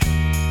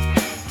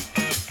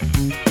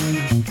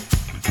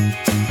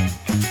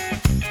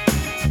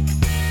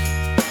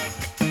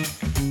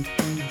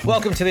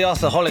Welcome to the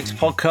Arsenalholics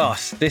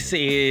podcast. This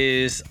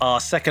is our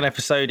second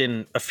episode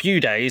in a few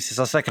days. It's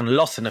our second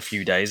loss in a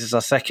few days. It's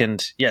our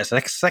second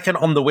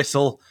on the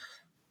whistle,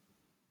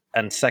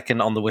 and second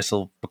on the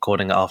whistle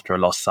recording after a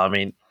loss. So, I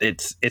mean,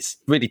 it's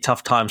really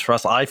tough times for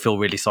us. I feel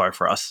really sorry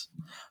for us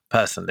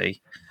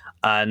personally.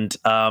 And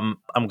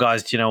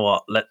guys, do you know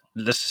what? Let's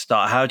just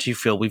start. How do you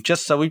feel? We've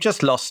just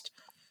lost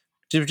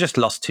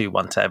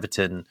 2-1 to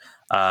Everton,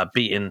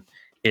 beaten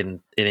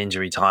in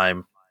injury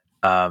time.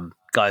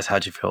 Guys, how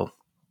do you feel?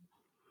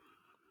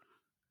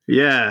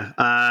 Yeah,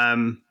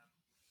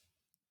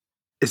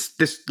 it's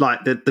this,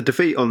 like the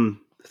defeat on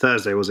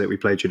Thursday, was it? We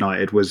played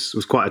United,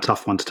 was quite a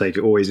tough one to take.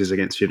 It always is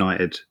against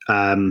United,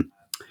 but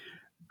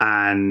you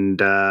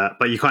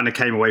kind of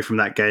came away from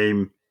that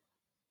game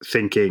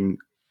thinking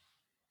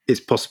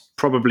it's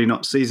probably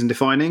not season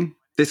defining.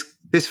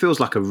 This feels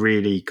like a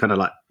really kind of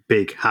like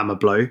big hammer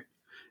blow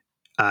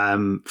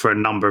for a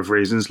number of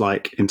reasons.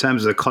 Like in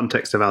terms of the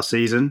context of our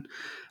season,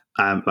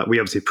 like we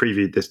obviously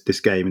previewed this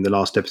game in the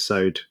last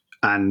episode.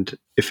 And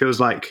it feels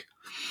like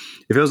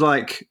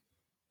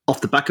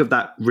off the back of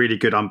that really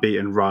good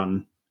unbeaten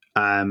run,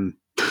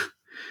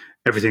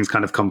 everything's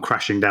kind of come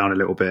crashing down a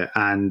little bit.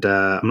 And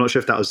I'm not sure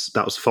if that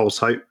was false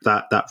hope,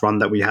 that run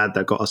that we had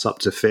that got us up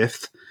to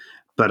 5th.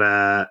 But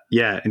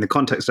in the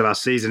context of our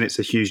season, it's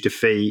a huge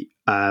defeat.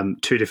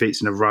 2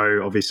 defeats in a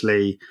row,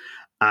 obviously.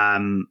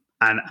 And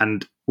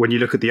when you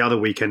look at the other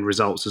weekend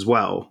results as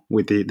well,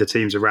 with the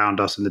teams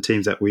around us and the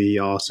teams that we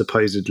are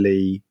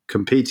supposedly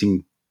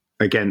competing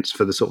against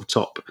for the sort of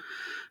top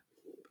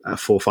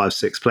 4, 5,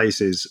 6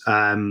 places,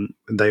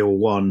 they all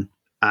won.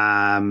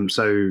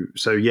 So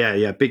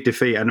big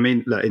defeat. And I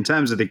mean, look, in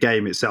terms of the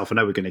game itself, I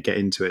know we're going to get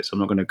into it, so I'm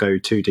not going to go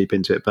too deep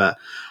into it. But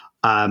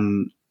I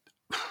don't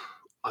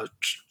know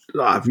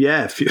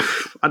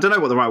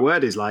what the right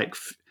word is. Like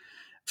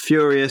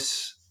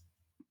furious,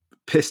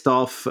 pissed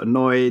off,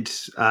 annoyed.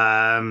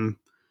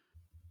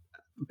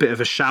 Bit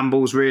of a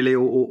shambles, really,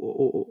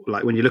 or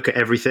like when you look at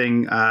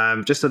everything,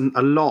 just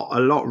a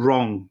lot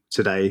wrong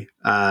today.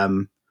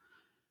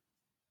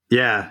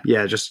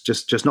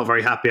 Just not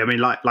very happy. I mean,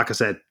 like I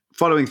said,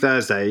 following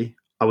Thursday,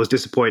 I was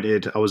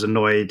disappointed, I was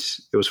annoyed,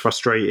 it was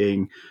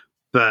frustrating,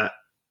 but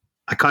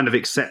I kind of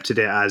accepted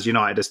it as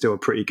United are still a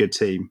pretty good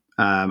team,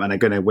 and they're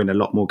going to win a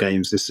lot more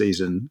games this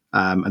season,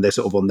 and they're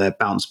sort of on their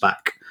bounce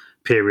back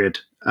period.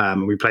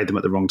 We played them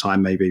at the wrong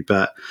time, maybe,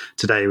 but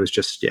today it was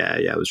just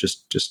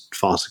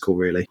farcical,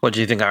 really. What do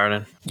you think,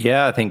 Aaron?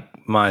 Yeah, I think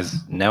Myers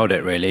nailed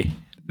it, really.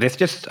 This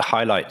just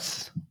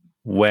highlights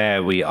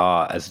where we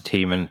are as a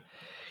team, and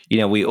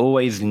we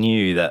always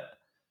knew that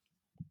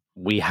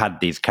we had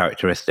these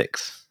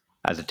characteristics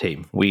as a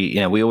team. We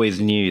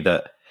always knew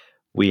that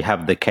we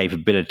have the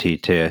capability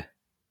to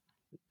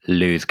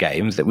lose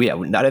games. I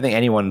don't think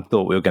anyone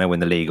thought we were going to win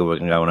the league or we were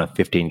going to go on a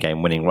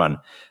 15-game winning run,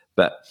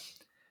 but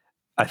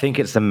I think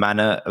it's the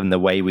manner and the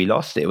way we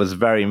lost. It was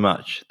very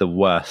much the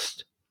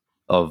worst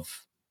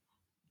of,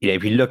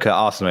 if you look at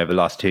Arsenal over the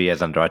last 2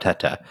 years under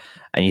Arteta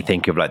and you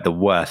think of like the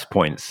worst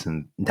points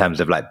in terms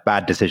of like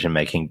bad decision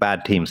making,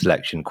 bad team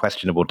selection,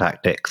 questionable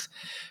tactics,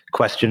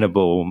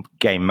 questionable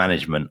game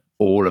management,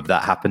 all of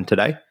that happened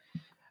today.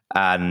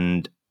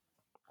 And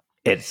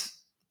it's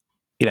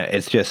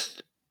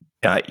just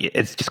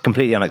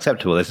completely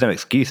unacceptable. There's no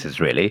excuses,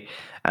 really.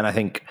 And I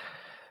think,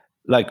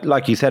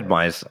 like you said,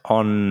 Miles,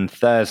 on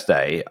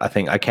Thursday, I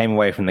think I came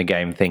away from the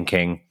game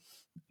thinking,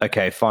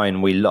 okay,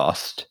 fine, we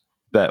lost,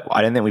 but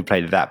I don't think we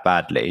played that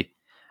badly.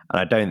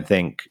 And I don't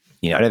think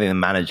the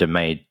manager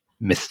made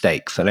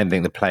mistakes. I don't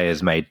think the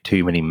players made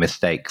too many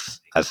mistakes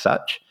as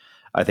such.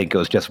 I think it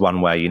was just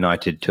one where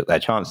United took their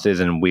chances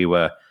and we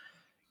were,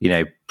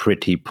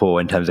 pretty poor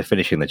in terms of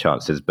finishing the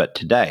chances. But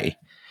today,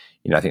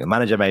 I think the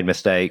manager made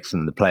mistakes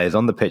and the players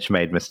on the pitch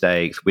made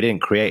mistakes. We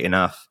didn't create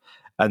enough.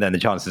 And then the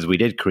chances we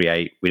did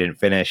create, we didn't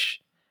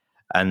finish.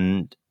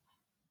 And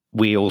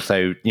we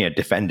also,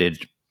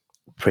 defended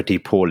pretty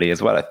poorly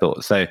as well, I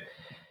thought. So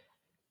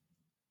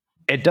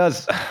it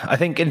does, I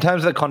think in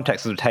terms of the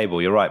context of the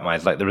table, you're right,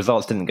 Miles, like the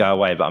results didn't go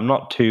away, but I'm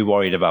not too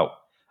worried about,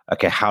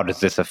 okay, how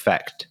does this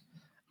affect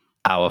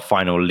our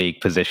final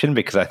league position?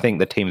 Because I think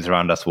the teams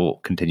around us will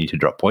continue to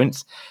drop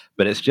points.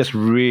 But it's just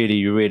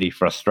really, really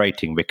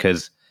frustrating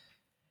because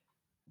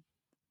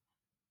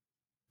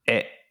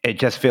it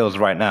just feels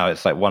right now,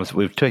 it's like once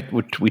we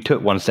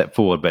took one step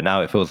forward, but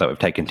now it feels like we've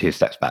taken 2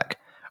 steps back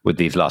with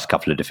these last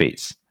couple of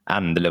defeats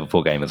and the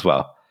Liverpool game as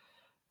well.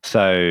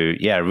 So,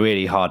 yeah,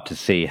 really hard to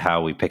see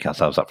how we pick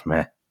ourselves up from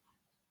here.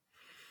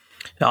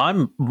 I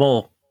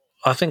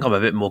think I'm a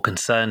bit more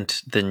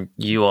concerned than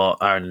you are,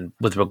 Aaron,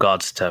 with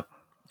regards to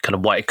kind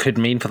of what it could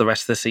mean for the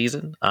rest of the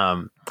season.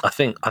 I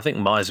think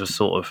Miles was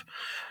sort of,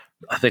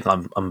 I think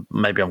I'm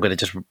going to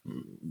just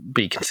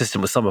be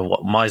consistent with some of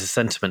what Miles'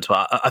 sentiments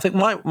were. I think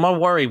my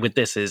worry with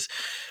this is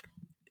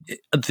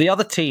the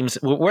other teams.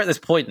 We're at this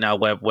point now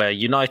where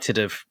United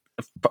have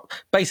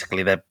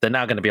basically they're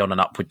now going to be on an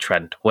upward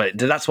trend.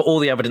 That's what all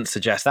the evidence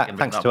suggests.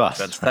 Thanks to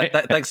us. Right?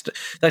 Thanks to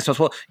us.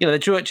 Well, they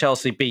drew at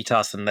Chelsea, beat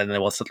us, and then they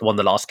won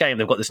the last game.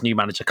 They've got this new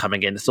manager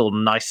coming in. It's all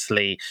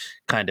nicely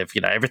kind of,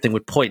 everything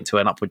would point to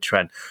an upward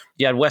trend.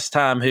 You had West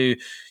Ham, who,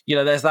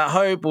 there's that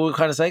hope. We're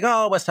kind of saying,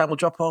 oh, West Ham will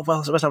drop off.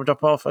 Well, West Ham will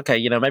drop off.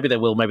 Okay, maybe they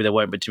will, maybe they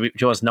won't. But to be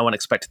honest, no one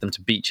expected them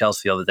to beat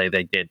Chelsea the other day.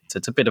 They did. So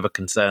it's a bit of a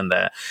concern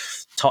there.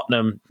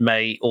 Tottenham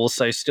may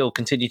also still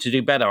continue to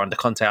do better under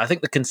Conte. I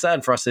think the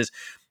concern for us is,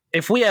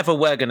 if we ever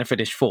were going to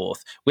finish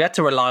fourth, we had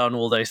to rely on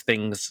all those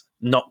things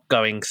not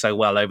going so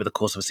well over the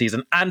course of a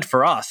season, and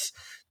for us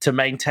to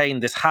maintain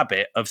this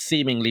habit of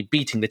seemingly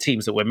beating the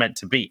teams that we're meant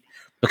to beat,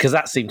 because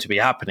that seemed to be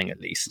happening, at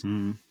least,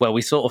 where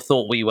we sort of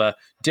thought we were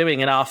doing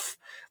enough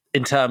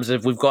in terms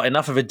of we've got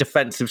enough of a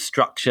defensive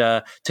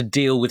structure to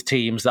deal with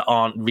teams that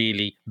aren't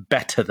really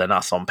better than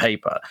us on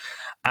paper.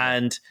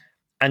 And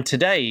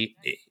today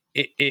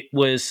it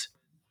was...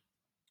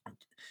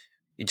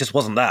 It just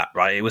wasn't that,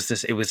 right? It was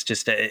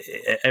just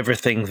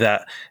everything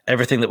that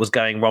was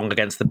going wrong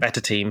against the better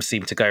teams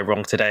seemed to go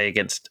wrong today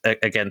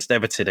against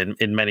Everton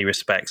in many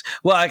respects.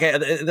 Well, okay,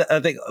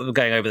 I think I'm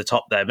going over the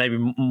top there, maybe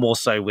more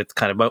so with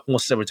kind of more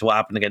similar to what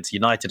happened against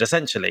United.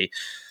 Essentially,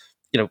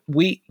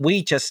 we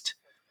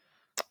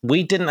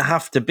didn't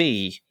have to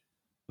be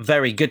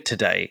very good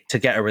today to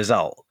get a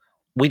result.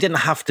 We didn't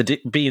have to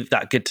be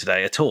that good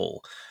today at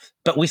all,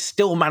 but we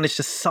still managed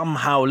to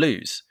somehow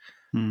lose.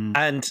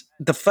 And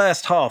the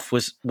first half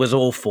was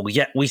awful,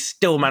 yet we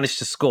still managed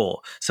to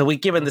score. So we're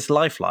given this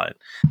lifeline.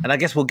 And I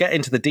guess we'll get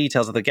into the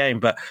details of the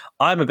game, but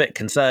I'm a bit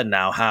concerned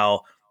now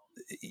how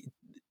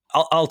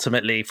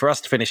ultimately for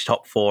us to finish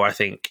top four, I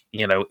think,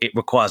 it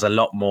requires a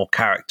lot more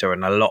character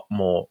and a lot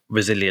more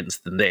resilience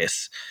than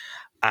this.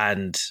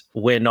 And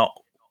we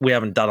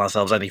haven't done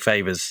ourselves any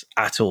favours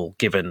at all,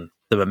 given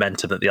the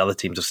momentum that the other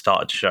teams have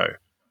started to show.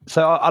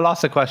 So I'll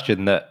ask a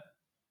question that,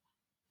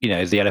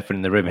 is the elephant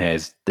in the room here,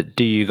 is that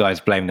do you guys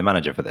blame the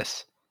manager for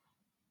this?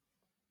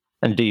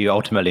 And do you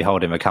ultimately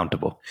hold him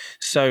accountable?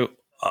 So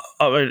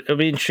I'll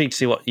be intrigued to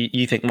see what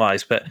you think,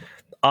 Mize, but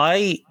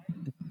I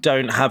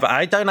didn't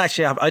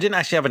actually have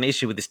an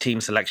issue with this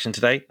team selection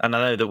today. And I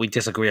know that we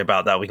disagree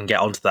about that. We can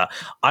get onto that.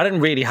 I didn't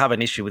really have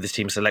an issue with this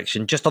team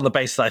selection, just on the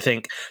basis I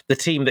think the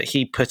team that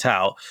he put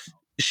out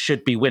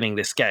should be winning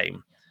this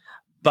game.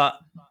 But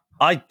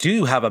I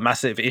do have a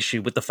massive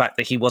issue with the fact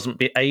that he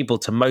wasn't able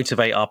to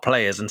motivate our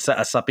players and set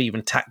us up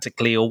even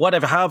tactically or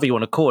whatever, however you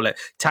want to call it,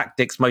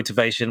 tactics,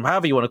 motivation,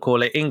 however you want to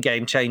call it,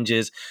 in-game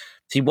changes.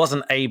 He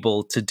wasn't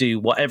able to do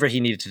whatever he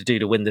needed to do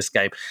to win this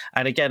game.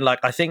 And again,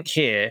 I think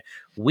here,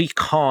 we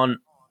can't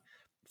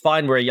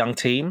find we're a young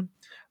team,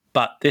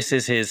 but this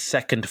is his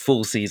second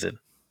full season,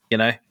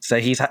 So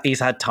he's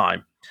had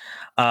time.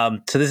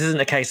 So this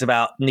isn't a case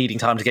about needing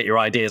time to get your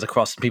ideas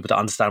across and people to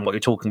understand what you're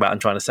talking about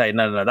and trying to say,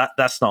 no, that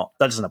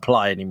doesn't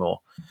apply anymore.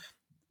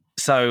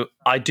 So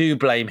I do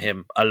blame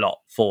him a lot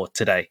for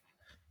today,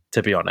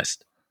 to be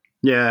honest.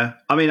 Yeah,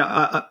 I mean,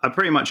 I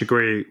pretty much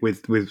agree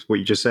with what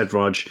you just said,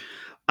 Raj.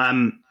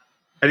 And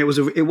it was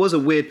a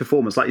weird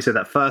performance, like you said.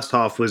 That first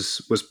half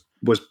was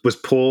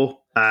poor.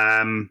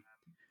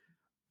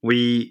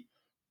 We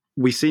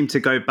seem to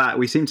go back.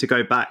 We seem to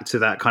go back to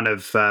that kind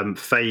of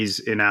phase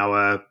in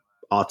our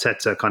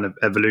Arteta kind of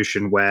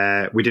evolution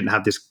where we didn't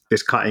have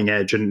this cutting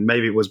edge, and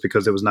maybe it was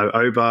because there was no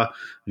Oba.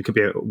 It could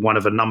be one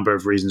of a number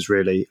of reasons,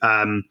 really.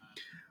 And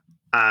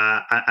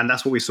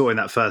that's what we saw in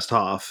that first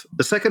half.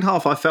 The second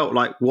half, I felt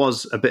like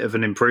was a bit of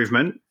an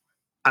improvement,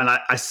 and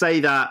I say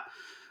that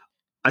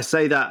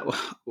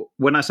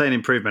when I say an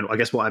improvement, I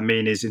guess what I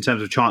mean is in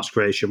terms of chance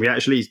creation, we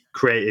actually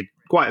created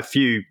quite a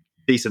few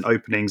decent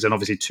openings and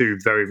obviously two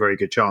very, very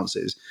good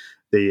chances,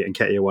 the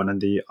Nketiah one and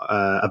the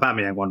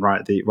Aubameyang one right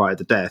at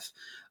the death.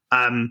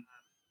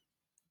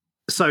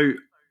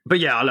 But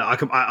yeah,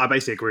 look, I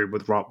basically agree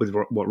with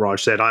what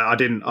Raj said. I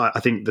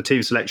think the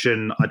team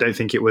selection, I don't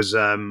think it was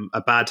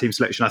a bad team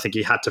selection. I think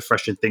he had to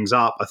freshen things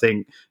up. I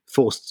think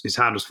his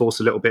hand was forced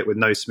a little bit with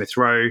no Smith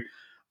Rowe.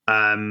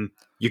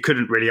 You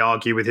couldn't really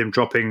argue with him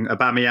dropping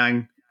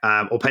Aubameyang,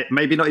 or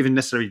maybe not even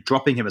necessarily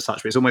dropping him as such,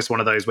 but it's almost one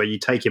of those where you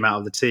take him out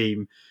of the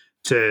team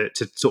to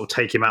sort of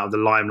take him out of the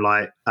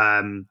limelight,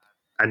 and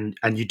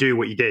you do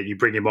what you did. You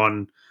bring him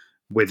on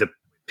with a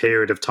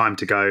period of time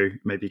to go.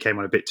 Maybe he came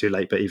on a bit too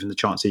late, but even the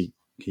chance he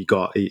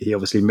got, he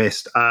obviously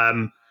missed.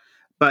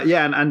 But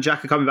yeah, and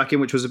Xhaka coming back in,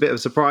 which was a bit of a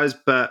surprise,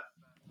 but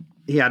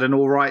he had an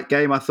all right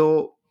game, I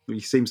thought. He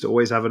seems to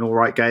always have an all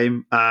right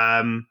game.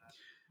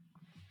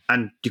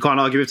 And you can't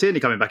argue with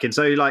Tierney coming back in.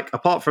 So,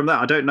 apart from that,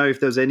 I don't know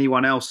if there's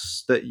anyone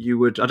else that you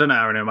would... I don't know,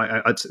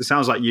 Aaron. It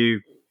sounds like you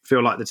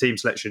feel like the team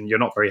selection, you're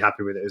not very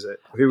happy with it, is it?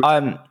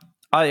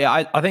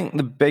 I think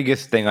the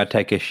biggest thing I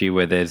take issue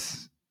with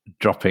is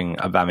dropping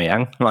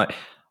Aubameyang.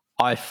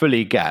 I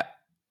fully get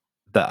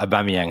that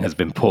Aubameyang has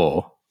been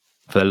poor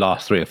for the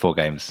last 3 or 4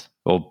 games,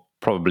 or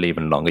probably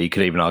even longer. You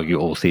could even argue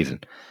all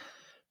season.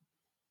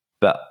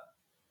 But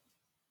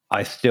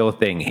I still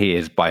think he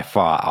is by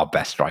far our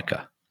best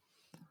striker.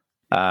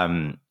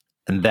 And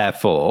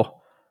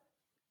therefore,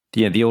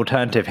 the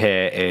alternative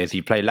here is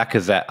you play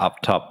Lacazette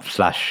up top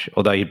 /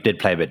 although he did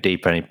play a bit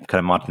deeper and he kind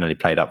of Martinelli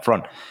played up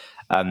front.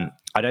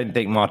 I don't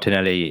think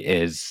Martinelli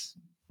is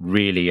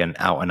really an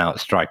out-and-out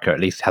striker, at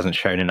least hasn't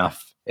shown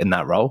enough in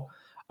that role.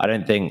 I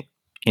don't think,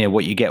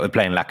 what you get with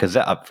playing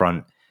Lacazette up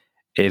front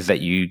is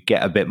that you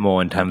get a bit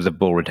more in terms of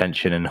ball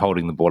retention and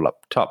holding the ball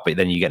up top, but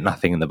then you get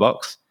nothing in the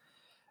box.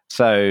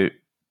 So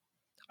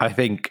I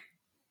think,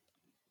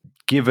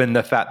 given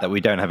the fact that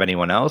we don't have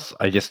anyone else,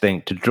 I just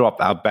think to drop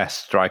our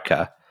best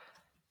striker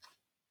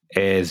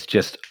is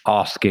just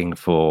asking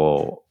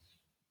for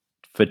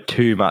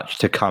too much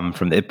to come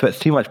from it. Puts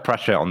too much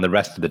pressure on the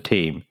rest of the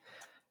team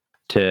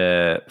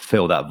to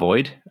fill that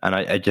void. And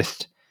I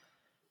just,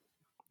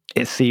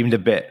 it seemed a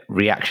bit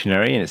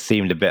reactionary and it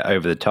seemed a bit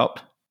over the top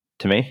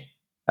to me.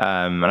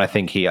 And I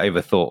think he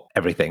overthought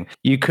everything.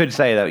 You could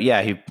say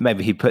that,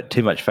 maybe he put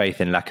too much faith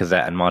in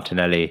Lacazette and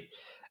Martinelli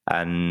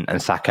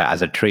and Saka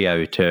as a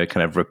trio to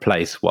kind of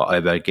replace what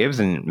Obo gives.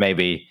 And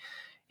maybe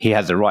he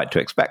has a right to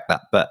expect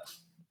that. But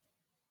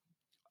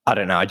I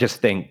don't know. I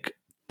just think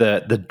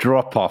the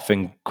drop-off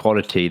in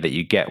quality that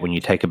you get when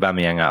you take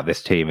Aubameyang out of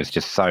this team is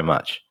just so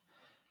much.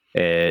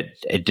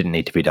 It didn't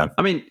need to be done.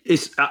 I mean,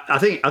 I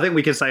think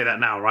we can say that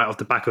now, right, off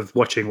the back of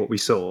watching what we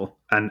saw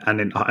and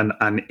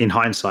in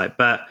hindsight.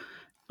 But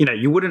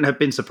you wouldn't have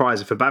been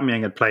surprised if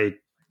Aubameyang had played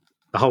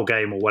the whole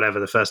game or whatever,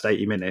 the first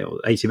 80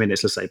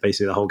 minutes, let's say,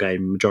 basically the whole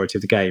game, majority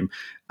of the game,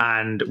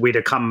 and we'd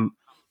have come,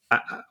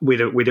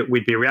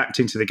 we'd be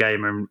reacting to the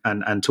game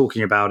and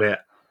talking about it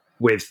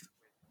with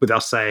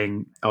us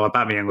saying, "Oh,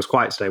 Aubameyang was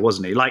quiet today,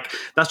 wasn't he?" Like,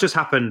 that's just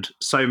happened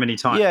so many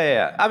times.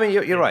 Yeah. I mean,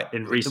 you're right.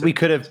 We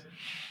could have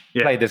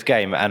played this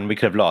game and we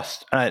could have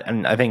lost.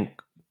 And I think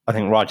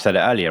Raj said it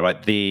earlier,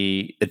 right?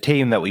 The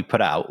team that we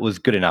put out was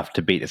good enough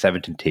to beat this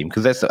Everton team,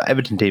 because this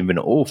Everton team have been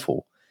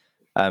awful,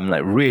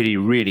 like really,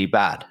 really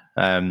bad.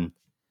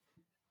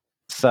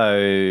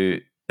 So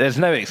there's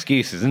no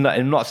excuses. And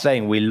I'm not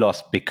saying we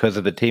lost because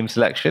of the team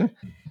selection,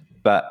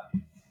 but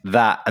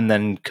that, and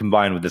then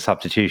combined with the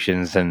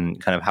substitutions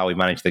and kind of how we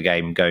managed the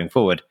game going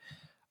forward,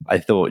 I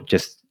thought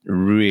just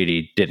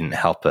really didn't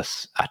help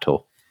us at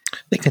all. I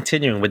think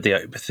continuing with the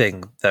Oba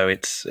thing, though,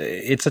 it's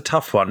a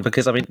tough one,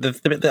 because I mean the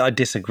bit that I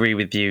disagree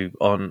with you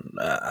on,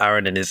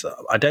 Aaron, is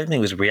I don't think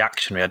it was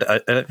reactionary. I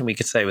don't think we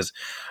could say it was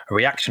a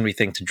reactionary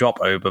thing to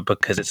drop Oba,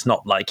 because it's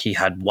not like he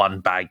had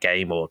one bad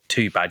game or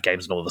two bad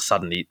games and all of a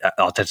sudden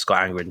Arteta's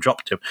got angry and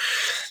dropped him.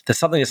 There's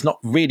something that's not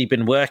really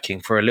been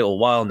working for a little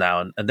while now,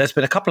 and there's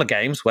been a couple of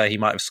games where he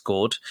might have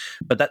scored,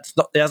 but that's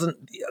not.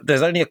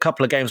 There's only a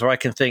couple of games where I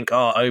can think,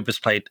 Oba's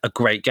played a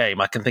great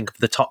game. I can think of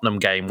the Tottenham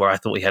game where I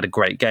thought he had a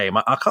great game.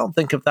 I can't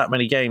think of that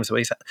many games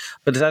where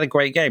but he's had a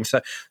great game.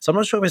 So I'm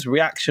not sure if it's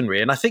reactionary.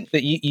 And I think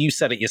that you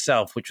said it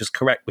yourself, which was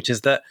correct, which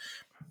is that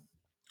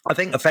I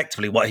think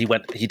effectively what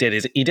he did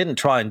is he didn't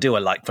try and do a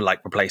like for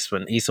like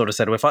replacement. He sort of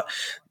said, well, if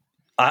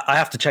I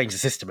have to change the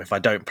system if I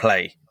don't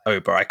play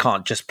Oba. I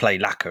can't just play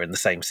Laka in the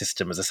same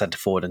system as a centre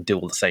forward and do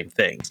all the same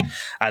things.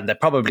 And there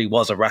probably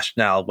was a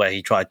rationale where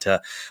he tried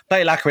to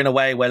play Laka in a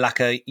way where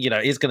Laka,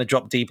 is going to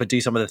drop deeper, do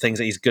some of the things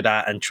that he's good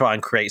at, and try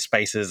and create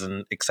spaces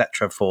and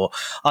etc. for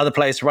other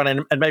players to run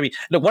in. And maybe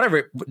look, whatever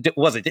it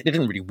was, it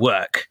didn't really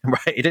work, right?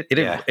 It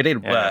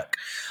didn't work.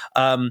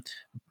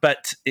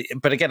 But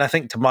again, I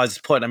think to Miles'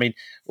 point, I mean,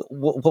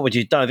 what would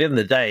you do at the end of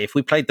the day if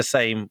we played the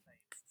same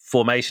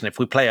formation? If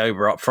we play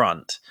Oba up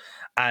front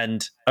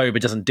and Oba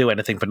doesn't do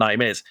anything for 90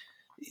 minutes,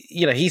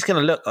 he's going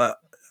to look.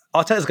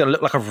 Arteta's going to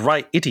look like a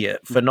right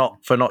idiot for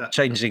not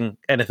changing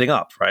anything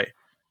up, right?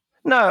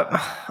 No,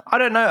 I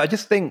don't know. I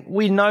just think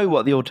we know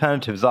what the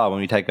alternatives are when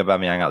we take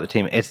Aubameyang out of the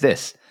team. It's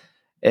this.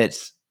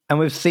 And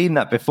we've seen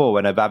that before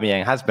when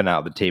Aubameyang has been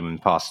out of the team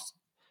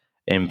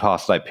in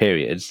past like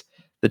periods.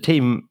 The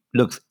team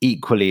looks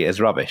equally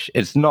as rubbish.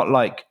 It's not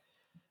like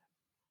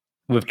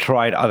we've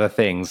tried other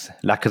things.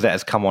 Lacazette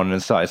has come on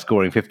and started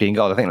scoring 15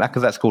 goals. I think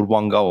Lacazette scored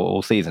 1 goal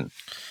all season.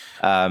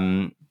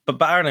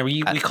 But Aaron,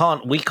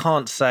 we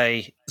can't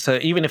say, so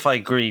even if I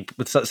agree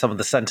with some of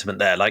the sentiment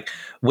there, like,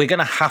 we're going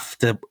to have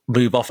to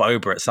move off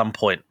Oba at some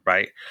point,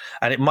 right?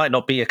 And it might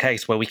not be a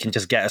case where we can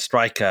just get a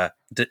striker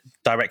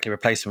directly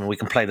replace him and we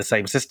can play the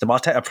same system.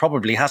 Arteta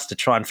probably has to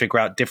try and figure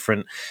out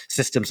different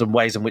systems and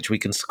ways in which we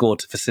can score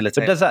to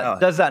facilitate.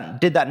 But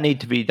did that need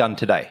to be done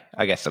today?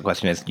 I guess the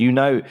question is,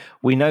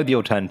 we know the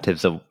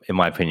alternatives are, in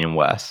my opinion,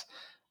 worse.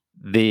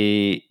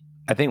 I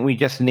think we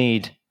just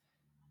need.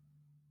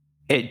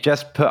 It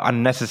just put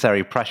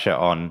unnecessary pressure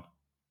on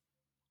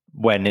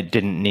when it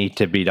didn't need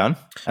to be done.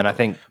 And I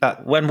think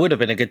that... When would have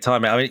been a good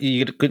time? I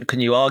mean,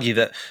 can you argue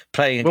that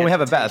playing... When we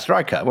have a better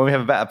striker, when we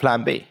have a better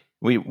plan B.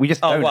 We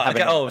just don't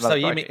have so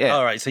you mean... Yeah.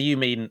 All right, so you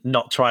mean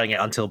not trying it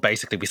until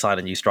basically we sign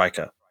a new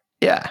striker?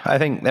 Yeah, I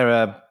think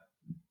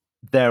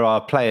there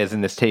are players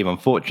in this team,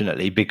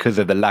 unfortunately, because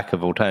of the lack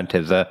of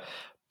alternatives, are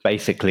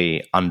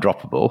basically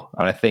undroppable.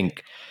 And I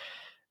think,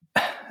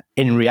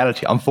 in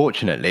reality,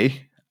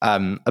 unfortunately...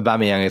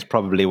 Aubameyang is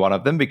probably one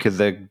of them, because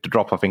the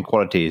drop-off in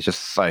quality is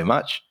just so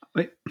much.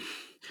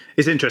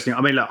 It's interesting.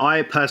 I mean, look,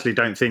 I personally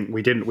don't think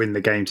we didn't win the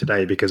game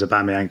today because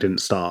Aubameyang didn't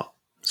start.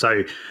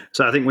 So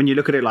I think when you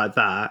look at it like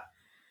that,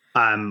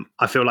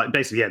 I feel like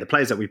basically, the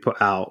players that we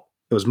put out,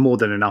 it was more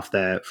than enough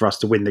there for us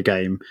to win the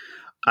game.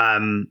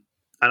 And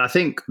I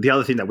think the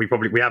other thing that we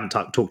haven't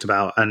talked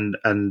about, and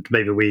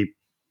maybe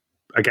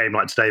a game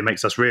like today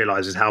makes us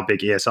realise, is how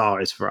big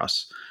ESR is for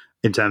us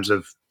in terms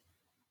of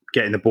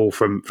getting the ball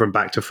from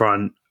back to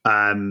front.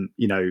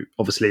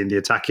 Obviously in the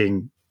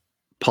attacking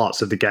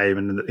parts of the game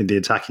and in the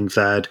attacking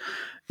third,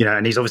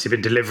 and he's obviously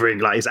been delivering,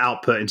 like his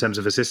output in terms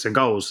of assists and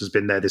goals has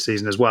been there this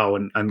season as well.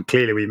 And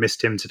clearly we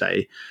missed him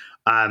today.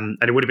 And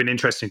it would have been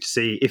interesting to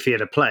see if he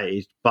had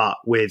played, but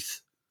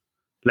with,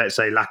 let's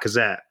say,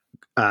 Lacazette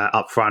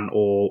up front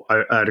or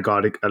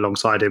Ødegaard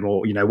alongside him,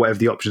 or whatever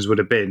the options would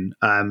have been,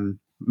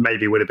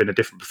 maybe would have been a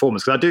different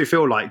performance. Because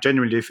I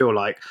genuinely do feel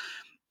like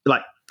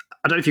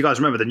I don't know if you guys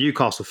remember, the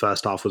Newcastle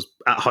first half was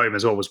at home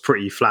as well, was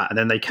pretty flat, and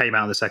then they came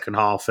out in the second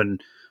half and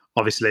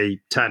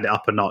obviously turned it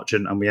up a notch,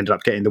 and we ended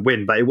up getting the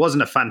win. But it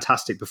wasn't a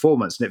fantastic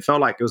performance, and it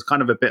felt like it was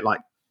kind of a bit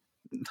like,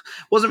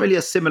 wasn't really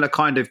a similar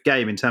kind of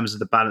game in terms of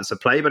the balance of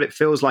play, but it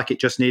feels like it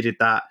just needed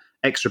that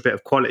extra bit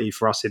of quality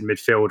for us in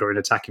midfield or in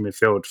attacking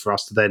midfield for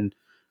us to then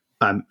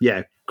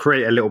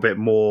create a little bit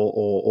more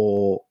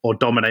or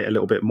dominate a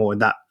little bit more in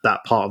that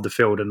part of the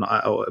field and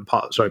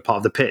part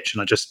of the pitch.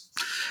 And I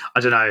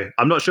don't know.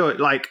 I'm not sure.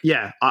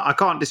 I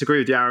can't disagree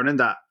with you, Aaron, in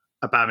that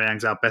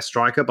Aubameyang's our best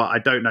striker, but I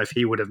don't know if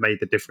he would have made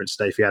the difference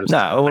today if he had.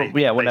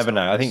 We'll never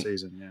know. I think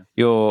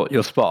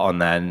you're spot on.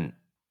 Then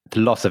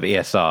the loss of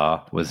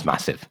ESR was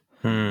massive.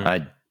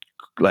 I've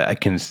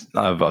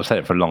said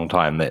it for a long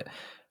time that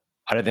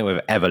I don't think we've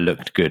ever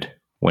looked good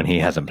when he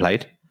hasn't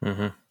played.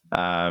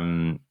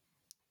 Mm-hmm.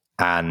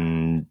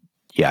 And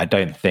I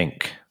don't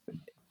think,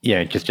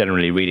 just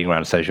generally reading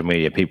around social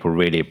media, people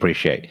really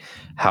appreciate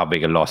how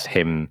big a loss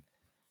he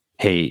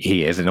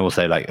is. And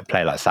also like a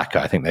player like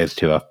Saka, I think those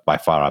two are by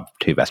far our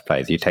two best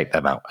players. You take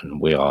them out and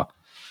we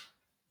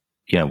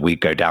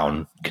go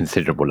down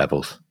considerable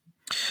levels.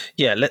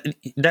 Yeah,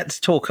 let's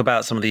talk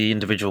about some of the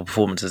individual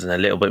performances in a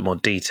little bit more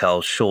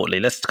detail shortly.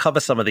 Let's cover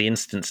some of the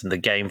incidents in the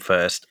game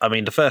first. I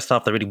mean, the first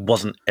half, there really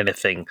wasn't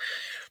anything.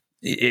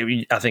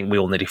 I think we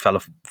all nearly fell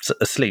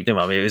asleep, didn't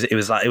we? I mean,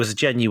 it was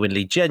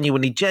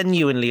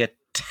genuinely a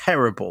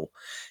terrible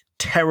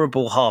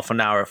half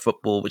an hour of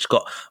football, which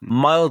got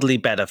mildly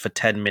better for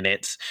 10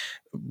 minutes,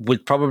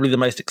 with probably the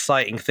most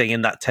exciting thing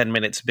in that 10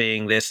 minutes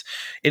being this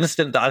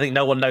incident that I think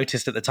no one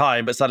noticed at the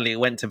time, but suddenly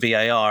it went to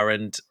VAR,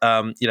 and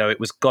it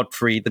was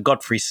the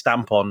Godfrey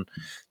stamp on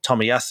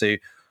Tomiyasu.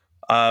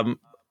 I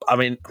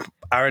mean,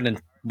 Aaron,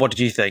 what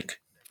did you think?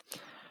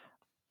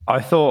 I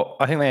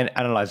think they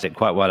analysed it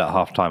quite well at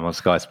halftime on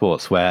Sky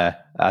Sports, where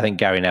I think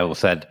Gary Neville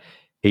said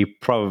he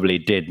probably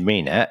did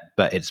mean it,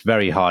 but it's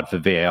very hard for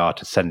VAR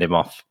to send him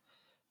off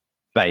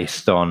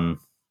based on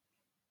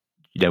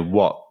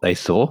what they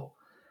saw,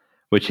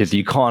 which is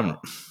you can't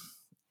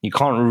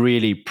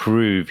really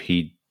prove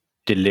he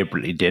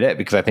deliberately did it,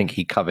 because I think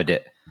he covered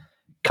it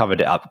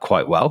up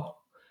quite well.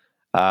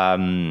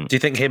 Do you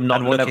think him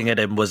not looking at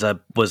him was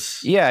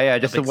just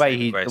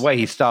the way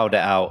he styled it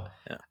out?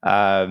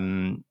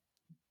 Yeah.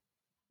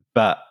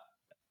 But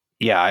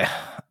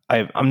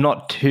I'm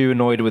not too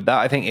annoyed with that.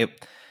 I think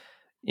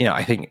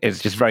I think it's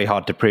just very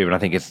hard to prove, and I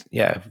think it's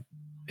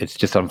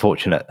just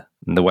unfortunate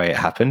in the way it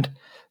happened.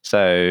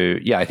 So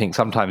I think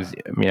sometimes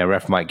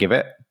ref might give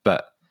it,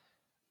 but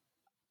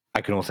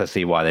I can also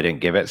see why they didn't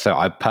give it. So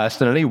I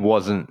personally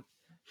wasn't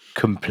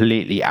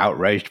completely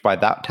outraged by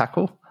that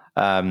tackle.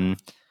 I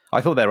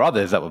thought there were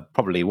others that were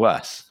probably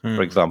worse,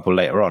 for example,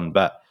 later on,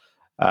 but.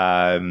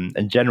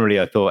 And generally,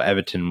 I thought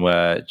Everton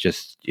were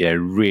just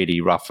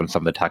really rough on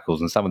some of the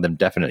tackles, and some of them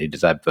definitely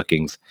deserved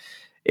bookings,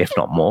 if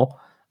not more.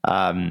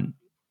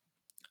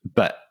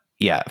 But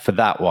for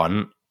that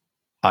one,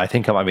 I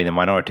think I might be in the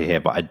minority here,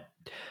 but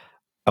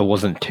I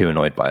wasn't too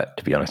annoyed by it,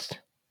 to be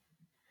honest.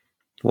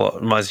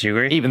 What, Miles, do you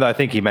agree? Even though I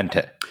think he meant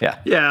it.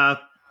 Yeah.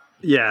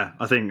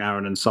 I think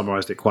Aaron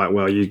summarised it quite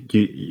well.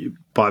 You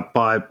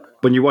by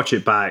when you watch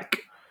it back,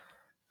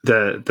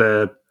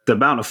 the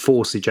amount of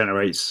force he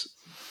generates.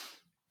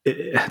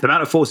 The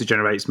amount of force he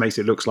generates makes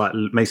it look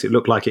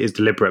like it is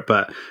deliberate,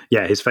 but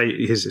his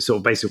sort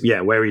of basic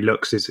where he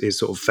looks, his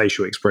sort of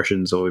facial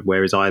expressions or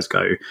where his eyes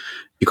go,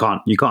 you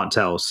can't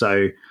tell.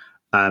 So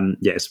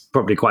it's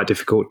probably quite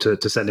difficult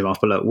to send him off.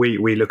 But look,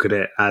 we look at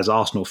it as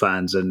Arsenal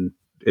fans, and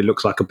it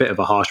looks like a bit of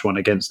a harsh one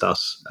against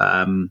us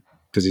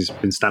because he's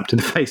been stamped in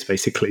the face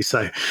basically.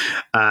 So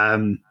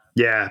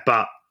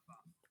but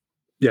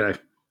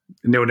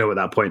 0-0 at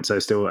that point. So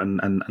still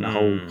and a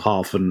whole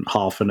half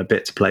and a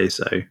bit to play.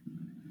 So.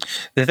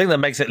 The thing that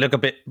makes it look a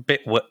bit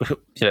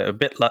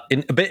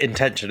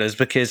intentional is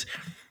because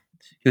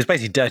he was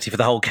basically dirty for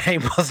the whole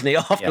game, wasn't he?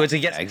 Afterwards,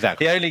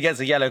 exactly. He only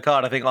gets a yellow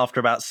card, I think, after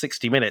about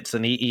 60 minutes,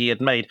 and he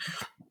had made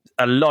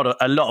a lot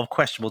of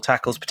questionable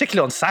tackles,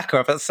 particularly on Saka.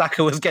 I thought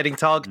Saka was getting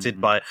targeted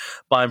by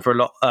him for a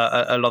lot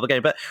of the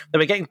game. But then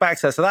we're getting back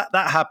to that. So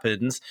that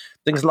happens.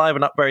 Things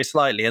liven up very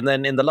slightly, and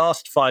then in the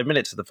last 5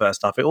 minutes of the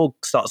first half, it all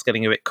starts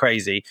getting a bit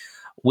crazy.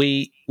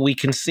 We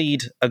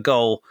concede a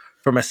goal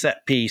from a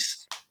set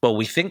piece well,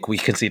 we think we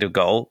conceded a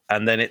goal,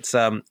 and then it's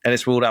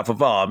ruled out for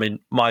VAR. I mean,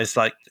 Miles,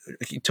 like,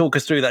 talk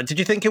us through that. Did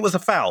you think it was a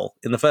foul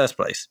in the first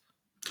place?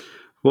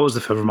 What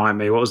was remind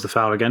me, what was the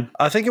foul again?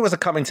 I think it was a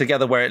coming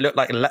together where it looked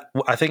like,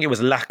 I think it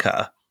was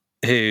Laka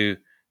who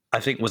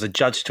I think was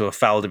adjudged to have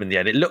fouled him in the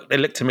end. It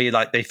looked to me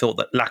like they thought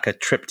that Laka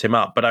tripped him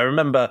up. But I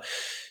remember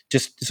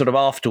just sort of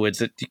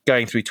afterwards,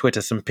 going through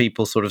Twitter, some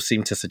people sort of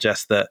seemed to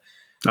suggest that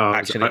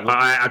actually...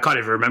 I can't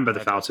even remember the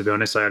foul, to be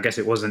honest. So I guess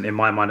it wasn't, in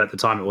my mind at the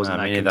time, it wasn't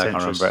that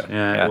contentious.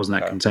 It wasn't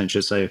that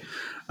contentious. So,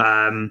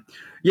 I mean,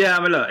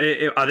 look,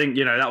 I think,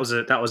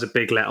 that was a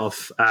big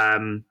let-off.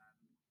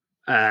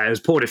 It was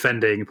poor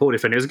defending. It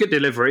was a good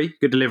delivery,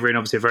 and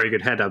obviously a very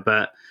good header,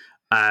 but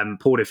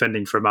poor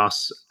defending from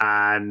us,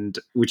 and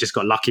we just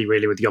got lucky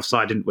really with the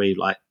offside, didn't we?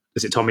 Like,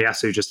 is it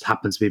Tomiyasu just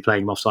happens to be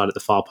playing him offside at the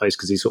far post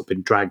because he's sort of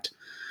been dragged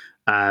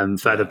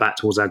further back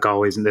towards our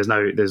goal. There's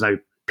no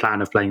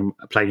plan of playing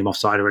him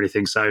offside or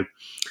anything. So,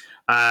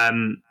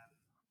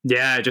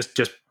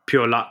 just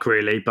pure luck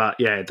really. But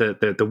yeah,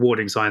 the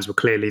warning signs were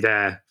clearly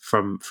there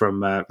from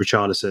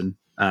Richarlison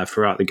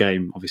throughout the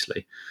game,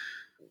 obviously.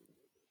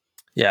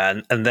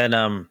 Yeah, and then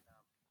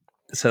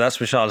so that's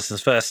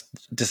Richarlison's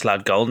first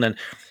disallowed goal, and then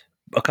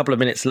a couple of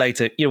minutes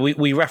later,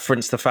 we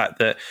referenced the fact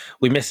that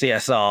we missed the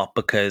SR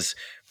because,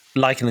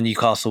 like in the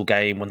Newcastle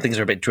game, when things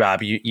are a bit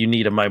drab, you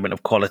need a moment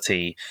of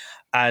quality,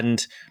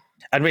 and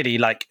really,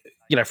 like,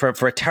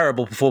 for a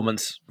terrible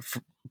performance,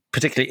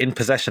 particularly in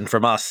possession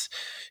from us,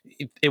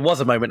 it was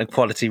a moment of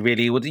quality.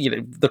 Really,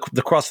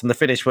 the cross and the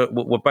finish were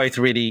both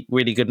really,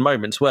 really good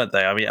moments, weren't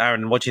they? I mean,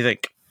 Aaron, what do you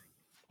think?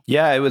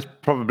 Yeah, it was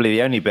probably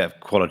the only bit of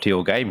quality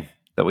all game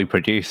that we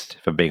produced,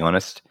 for being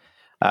honest,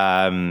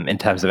 in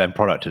terms of end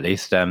product at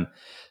least.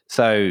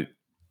 So,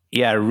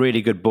 yeah,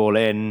 really good ball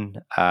in.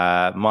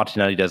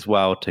 Martinelli does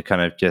well to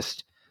kind of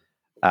just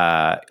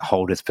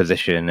hold his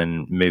position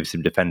and move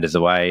some defenders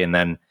away. And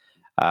then,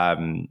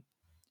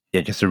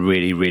 just a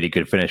really, really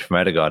good finish from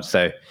Odegaard.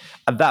 So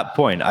at that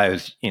point, I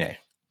was,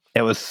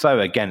 it was so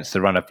against the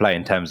run of play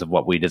in terms of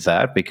what we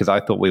deserved, because I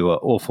thought we were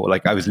awful.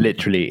 Like, I was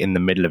literally in the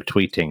middle of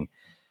tweeting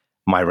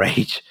my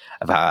rage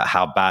about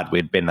how bad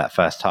we'd been that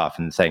first half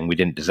and saying we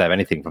didn't deserve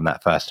anything from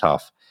that first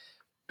half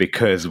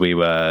because we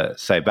were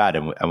so bad,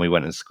 and we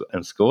went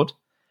and scored.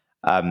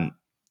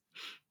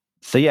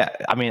 So yeah,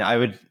 I mean,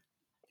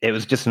 it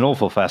was just an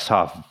awful first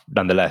half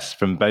nonetheless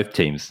from both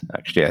teams,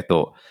 actually, I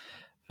thought.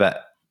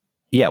 But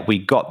yeah, we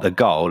got the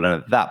goal,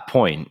 and at that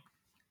point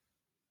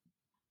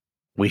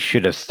we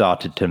should have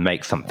started to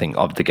make something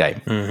of the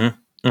game.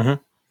 Mm-hmm. Mm-hmm.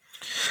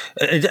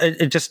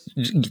 Just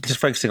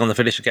focusing on the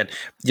finish again,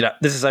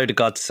 this is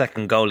Odegaard's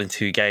second goal in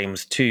 2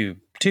 games, two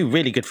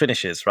really good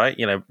finishes, right?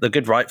 The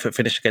good right foot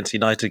finish against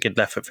United, good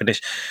left foot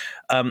finish.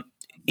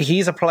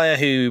 He's a player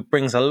who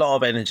brings a lot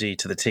of energy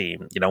to the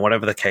team.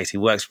 Whatever the case, he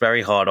works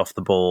very hard off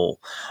the ball.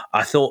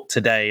 I thought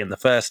today in the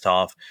first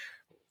half,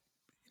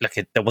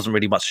 there wasn't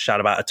really much to shout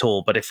about at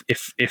all. But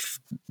if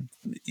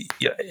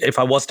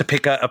I was to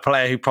pick a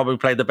player who probably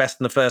played the best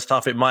in the first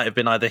half, it might have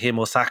been either him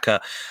or Saka.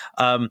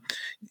 Was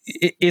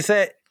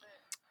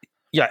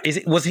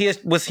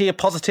he a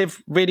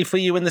positive really for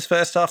you in this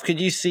first half?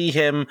 Could you see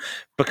him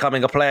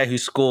becoming a player who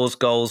scores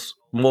goals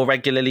more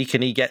regularly?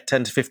 Can he get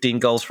 10 to 15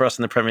 goals for us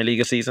in the Premier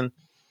League a season?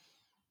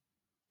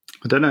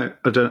 I don't know.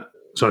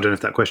 So I don't know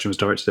if that question was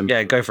directed to him.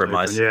 Yeah, go for it,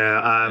 Miles.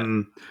 Yeah.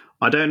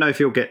 I don't know if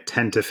he'll get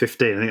 10 to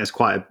 15. I think that's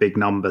quite a big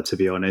number, to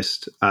be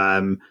honest.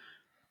 And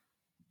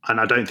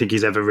I don't think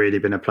he's ever really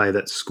been a player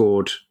that's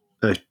scored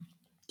a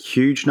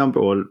huge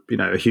number, or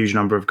a huge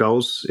number of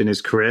goals in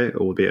his career,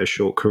 albeit a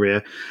short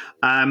career.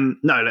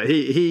 No,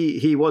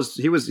 he was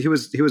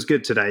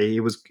good today. He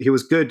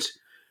was good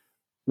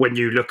when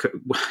you look at.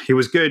 He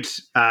was good.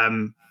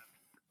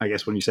 I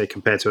guess when you say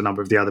compared to a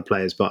number of the other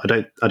players, but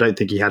I don't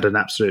think he had an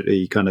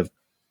absolutely kind of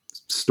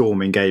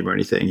storming game or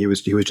anything. He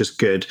was just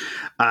good.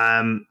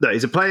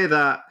 He's a player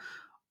that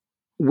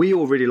we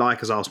all really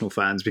like as Arsenal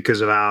fans because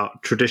of our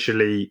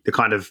traditionally the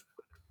kind of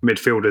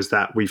midfielders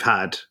that we've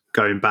had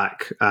going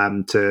back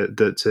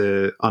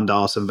to under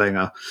Arsene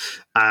Wenger,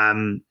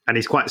 and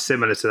he's quite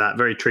similar to that.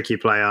 Very tricky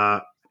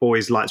player,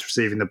 always likes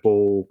receiving the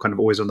ball, kind of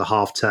always on the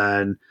half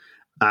turn,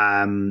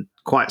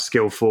 quite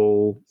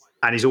skillful,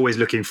 and he's always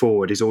looking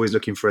forward. He's always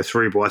looking for a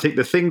through ball. I think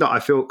the thing that I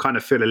feel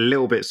a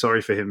little bit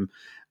sorry for him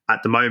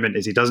at the moment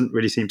is he doesn't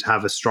really seem to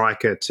have a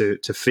striker to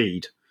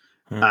feed.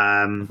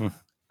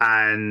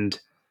 And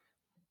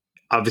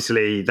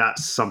obviously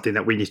that's something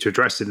that we need to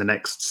address in the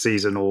next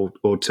season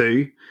or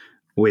two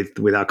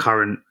with our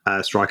current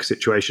striker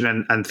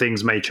situation. And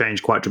things may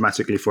change quite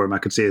dramatically for him. I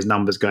could see his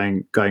numbers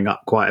going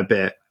up quite a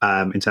bit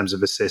in terms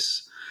of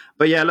assists.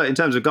 But yeah, look, in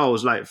terms of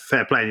goals, like,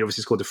 fair play. And he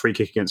obviously scored the free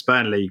kick against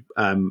Burnley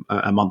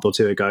a month or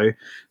two ago.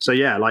 So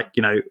yeah,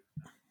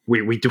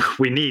 we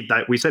need,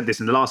 like we said this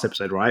in the last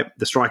episode, right?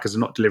 The strikers are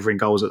not delivering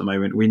goals at the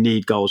moment. We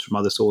need goals from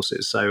other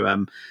sources.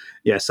 So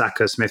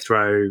Saka, Smith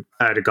Rowe,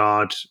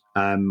 Odegaard,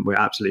 we're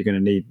absolutely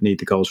going to need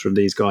the goals from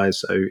these guys.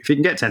 So if he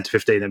can get 10 to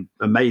 15, then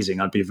amazing.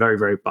 I'd be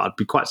I'd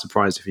be quite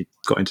surprised if he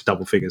got into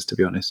double figures, to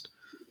be honest.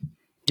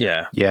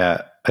 Yeah.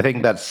 I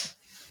think that's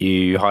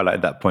you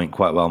highlighted that point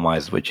quite well,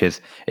 Mize, which is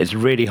it's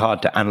really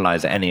hard to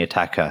analyze any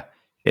attacker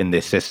in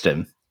this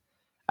system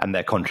and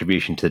their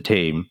contribution to the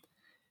team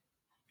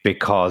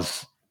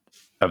because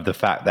of the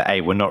fact that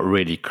we're not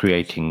really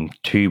creating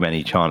too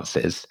many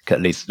chances,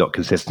 at least not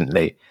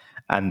consistently,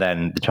 and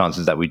then the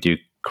chances that we do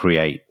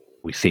create,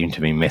 we seem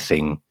to be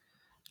missing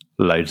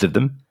loads of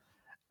them.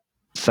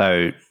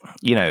 So,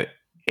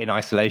 in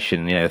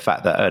isolation, the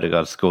fact that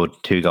Ødegaard scored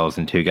 2 goals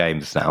in 2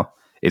 games now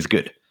is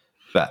good,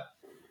 but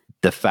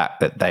the fact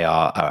that they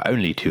are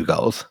only 2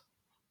 goals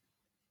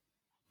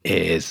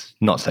is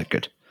not so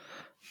good.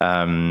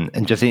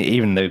 And just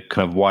even the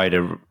kind of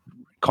wider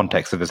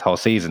context of this whole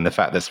season, the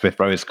fact that Smith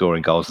Rowe is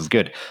scoring goals is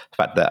good. The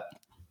fact that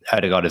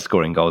Ødegaard is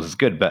scoring goals is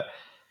good. But,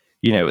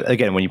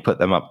 again, when you put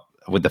them up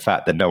with the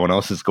fact that no one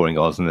else is scoring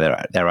goals and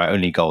there are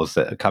only goals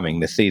that are coming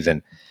this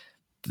season,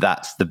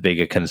 that's the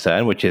bigger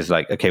concern, which is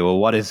like, okay, well,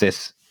 what is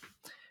this?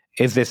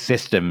 Is this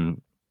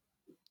system,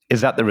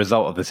 is that the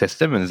result of the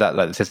system? And is that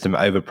like the system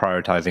over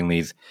prioritizing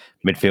these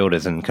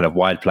midfielders and kind of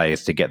wide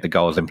players to get the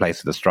goals in place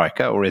of the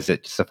striker? Or is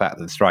it just the fact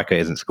that the striker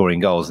isn't scoring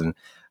goals and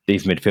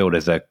these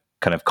midfielders are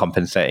kind of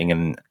compensating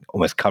and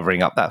almost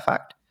covering up that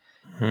fact?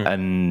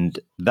 And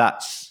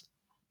that's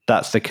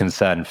the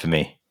concern for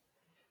me.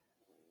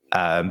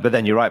 But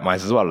then you're right,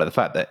 Miles, as well, like the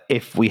fact that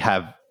if we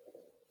have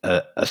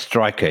a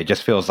striker, it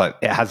just feels like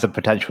it has the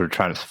potential to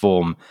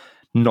transform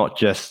not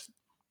just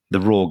the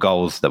raw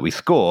goals that we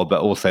score,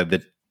 but also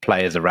the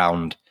players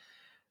around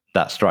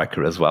that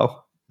striker as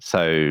well.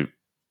 So,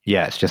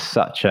 yeah, it's just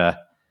such a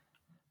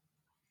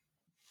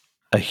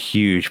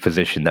huge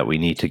position that we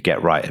need to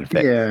get right and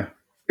fix. Yeah,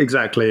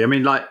 exactly. I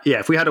mean,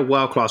 if we had a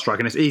world-class striker,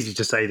 and it's easy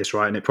to say this,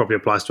 right, and it probably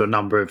applies to a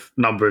number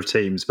of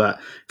teams, but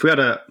if we had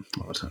I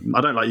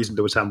don't like using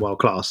the term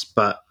world-class,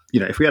 but,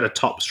 if we had a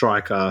top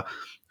striker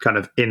kind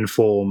of in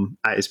form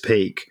at his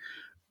peak,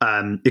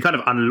 it kind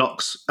of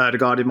unlocks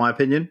Ødegaard, in my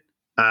opinion.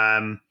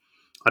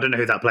 I don't know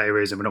who that player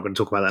is, and we're not going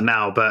to talk about that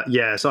now. But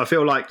yeah, so I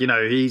feel like,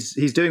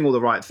 he's doing all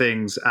the right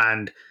things,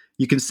 and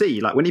you can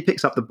see, like, when he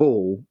picks up the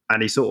ball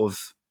and he's sort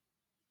of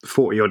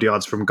 40 odd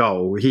yards from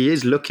goal, he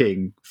is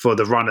looking for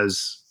the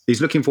runners.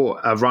 He's looking for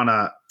a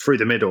runner through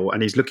the middle,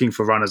 and he's looking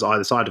for runners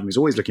either side of him. He's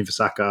always looking for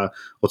Saka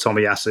or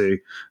Tomiyasu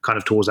kind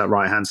of towards that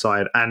right-hand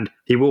side, and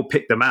he will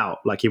pick them out.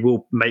 Like, he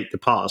will make the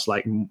pass,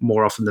 like,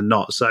 more often than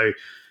not. So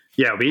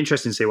yeah, it'll be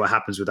interesting to see what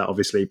happens with that,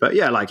 obviously. But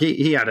yeah, like,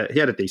 he had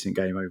a decent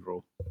game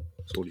overall.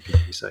 That's all you can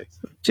really say.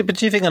 But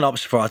do you think an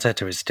option for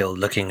Arteta is still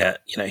looking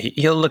at,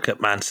 he'll look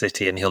at Man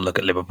City and he'll look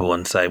at Liverpool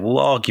and say, well,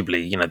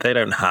 arguably, they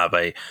don't have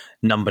a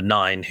number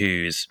 9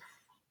 who's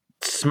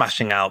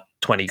smashing out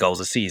 20 goals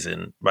a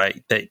season,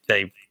 right?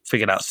 They've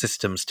figured out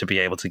systems to be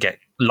able to get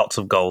lots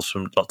of goals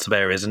from lots of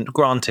areas. And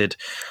granted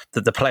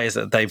that the players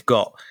that they've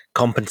got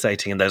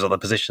compensating in those other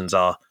positions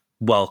are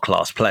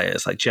world-class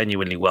players, like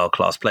genuinely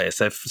world-class players.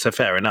 So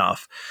fair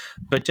enough.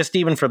 But just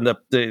even from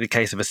the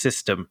case of a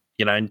system,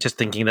 and just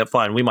thinking that,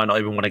 fine, we might not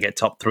even want to get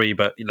top 3,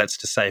 but let's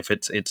just say if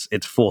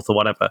it's fourth or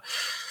whatever.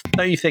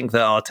 Don't you think that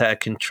Arteta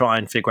can try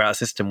and figure out a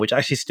system which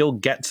actually still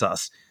gets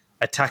us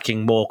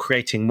attacking more,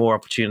 creating more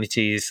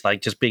opportunities,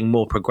 like just being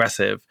more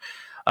progressive,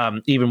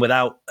 even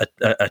without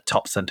a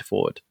top centre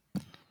forward?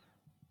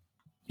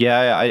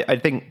 Yeah, I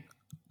think...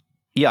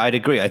 Yeah, I'd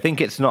agree. I think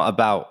it's not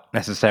about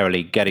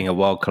necessarily getting a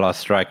world-class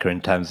striker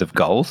in terms of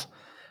goals.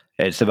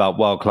 It's about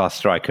world-class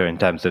striker in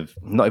terms of,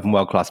 not even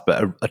world-class,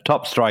 but a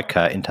top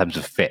striker in terms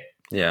of fit.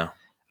 Yeah.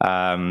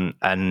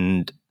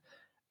 And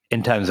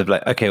in terms of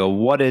like, okay, well,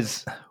 what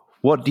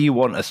do you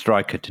want a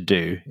striker to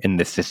do in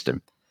this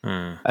system?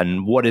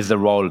 And what is the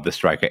role of the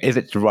striker? Is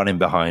it to run in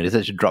behind? Is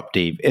it to drop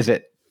deep? Is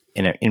it,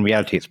 in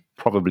reality, it's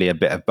probably a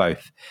bit of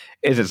both.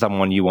 Is it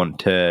someone you want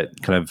to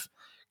kind of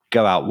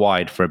go out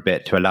wide for a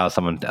bit to allow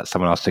someone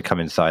else to come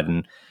inside?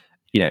 And,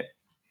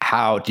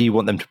 how do you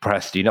want them to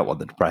press? Do you not want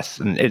them to press?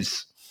 And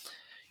it's,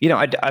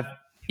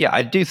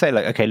 I do say,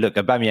 like, okay, look,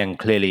 Aubameyang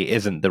clearly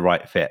isn't the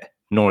right fit,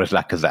 nor is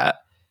Lacazette.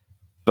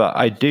 But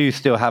I do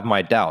still have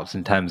my doubts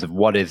in terms of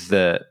what is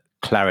the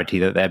clarity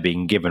that they're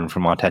being given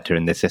from Arteta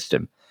in this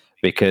system.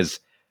 Because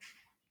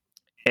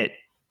we're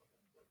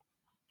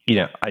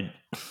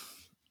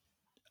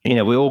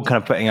all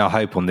kind of putting our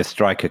hope on this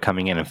striker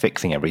coming in and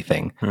fixing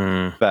everything.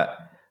 But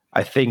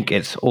I think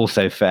it's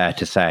also fair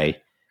to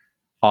say,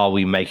 are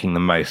we making the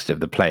most of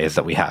the players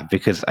that we have?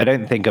 Because I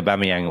don't think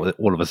Aubameyang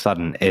all of a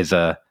sudden is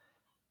a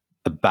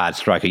bad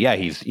striker. Yeah,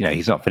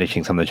 he's not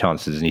finishing some of the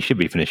chances, and he should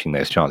be finishing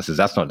those chances.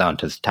 That's not down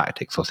to his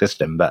tactics or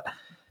system, but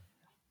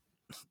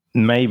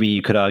maybe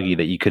you could argue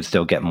that you could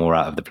still get more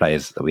out of the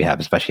players that we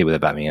have, especially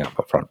with Aubameyang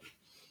up front.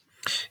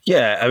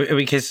 Yeah,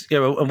 because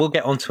and we'll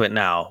get onto it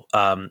now,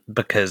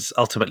 because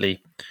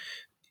ultimately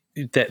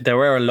there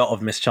were a lot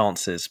of missed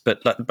chances, but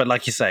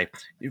like you say,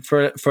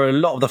 for a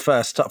lot of the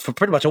for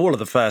pretty much all of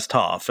the first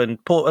half, and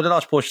a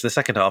large portion of the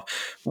second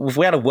half, if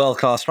we had a world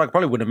class strike,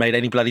 probably wouldn't have made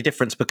any bloody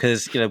difference,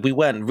 because we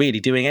weren't really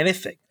doing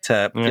anything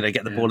to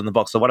get the ball in the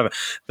box or whatever.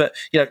 But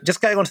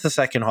just going on to the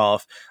second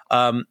half,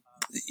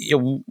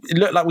 it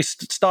looked like we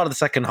started the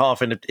second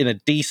half in a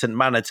decent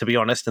manner, to be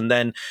honest, and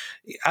then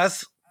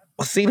as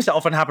seems to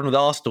often happen with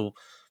Arsenal,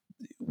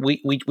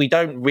 we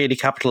don't really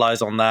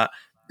capitalise on that.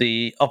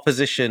 The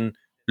opposition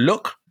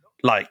look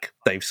like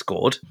they've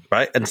scored,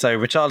 right? And so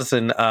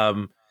Richarlison,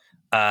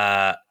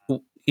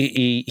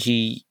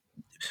 he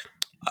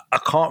I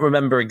can't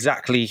remember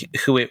exactly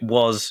who it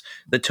was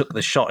that took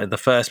the shot in the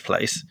first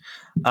place.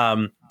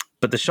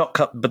 But the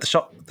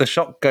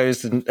shot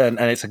goes and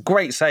it's a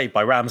great save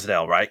by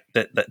Ramsdale, right?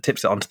 That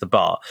tips it onto the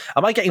bar.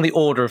 Am I getting the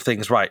order of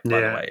things right?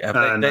 By the way,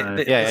 no.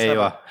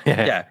 You are.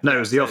 Yeah. No, it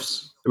was the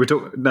offs.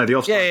 The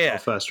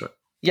offside first, right?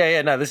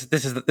 Yeah. No, this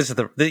is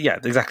the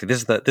exactly.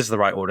 This is the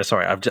right order.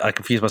 Sorry, I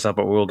confused myself,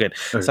 but we're all good.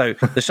 Okay. So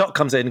the shot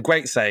comes in,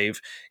 great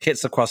save,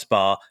 hits the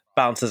crossbar,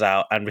 bounces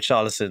out, and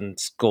Richarlison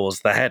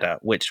scores the header.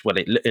 Which, well,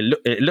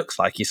 it looks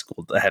like he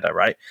scored the header,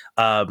 right?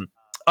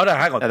 Oh no,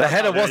 hang on. The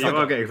header was.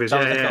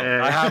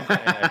 I have.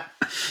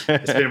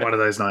 It's been one of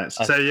those nights.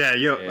 So so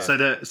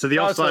the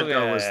offside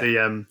goal was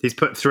he's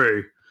put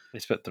through.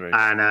 He's put through,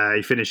 and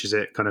he finishes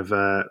it kind of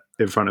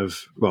in front of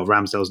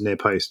Ramsdale's near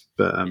post.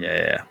 But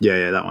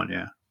that one,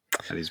 yeah.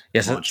 So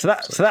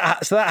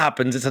that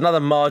happens. It's another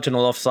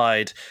marginal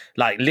offside,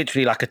 like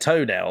literally like a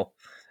toenail.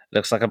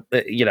 Looks like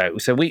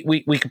so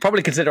we could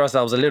probably consider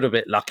ourselves a little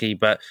bit lucky,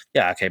 but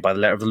by the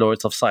letter of the law,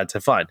 it's offside, so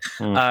fine.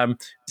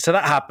 So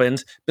that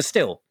happened, but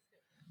still,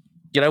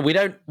 we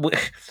don't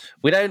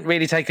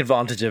really take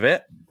advantage of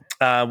it.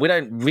 We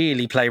don't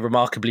really play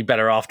remarkably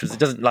better afterwards. It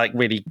doesn't like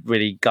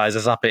really guys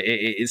us up.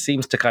 It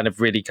seems to kind of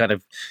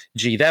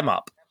G them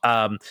up.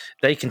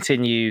 They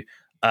continue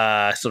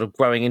sort of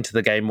growing into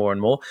the game more and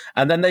more,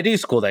 and then they do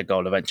score their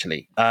goal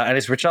eventually. And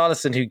it's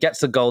Richarlison who gets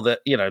the goal that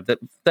the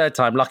third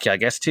time lucky, I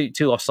guess,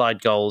 two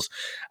offside goals,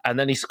 and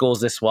then he scores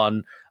this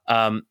one.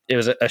 It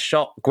was a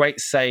shot,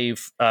 great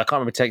save. I can't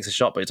remember who takes the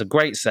shot, but it's a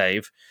great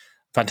save,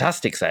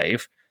 fantastic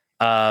save.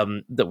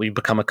 That we've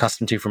become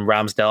accustomed to from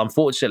Ramsdale.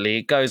 Unfortunately,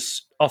 it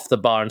goes off the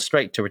bar and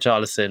straight to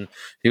Richarlison,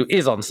 who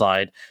is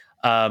onside.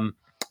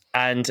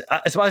 And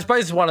I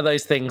suppose it's one of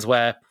those things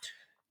where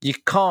you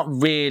can't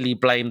really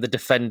blame the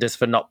defenders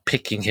for not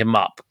picking him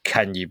up,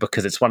 can you?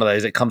 Because it's one of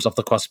those, it comes off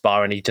the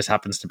crossbar and he just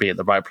happens to be at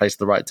the right place at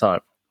the right time.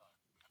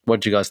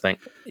 What do you guys think?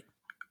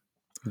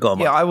 Go on,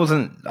 Mike. Yeah, I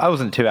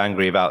wasn't too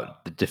angry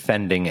about the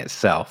defending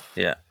itself.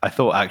 Yeah. I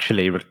thought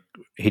actually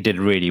he did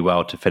really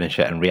well to finish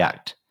it and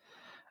react.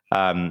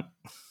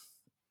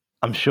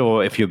 I'm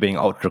sure if you're being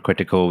ultra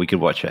critical, we could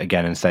watch it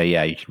again and say,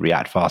 yeah, you should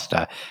react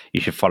faster,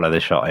 you should follow the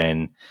shot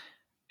in,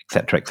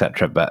 etc.,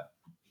 etc. But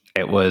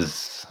it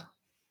was,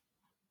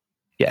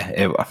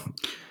 I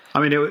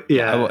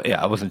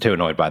wasn't too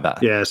annoyed by that.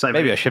 Yeah, same.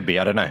 Maybe I should be.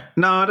 I don't know.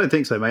 No, I don't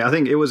think so, mate. I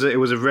think it was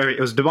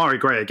Demarai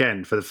Gray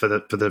again for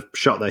the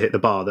shot that hit the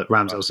bar that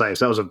Ramsdale saved.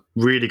 So that was a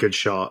really good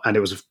shot, and it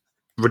was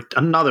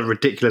another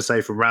ridiculous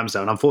save from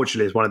Ramsdale. And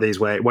unfortunately, it's one of these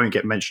where it won't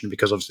get mentioned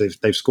because obviously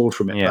they've scored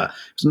from it. Yeah. But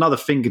it's another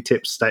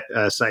fingertips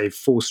save,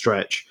 full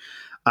stretch.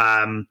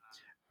 And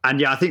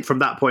I think from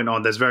that point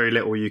on, there's very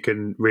little you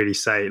can really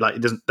say. Like,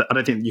 I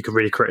don't think you can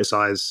really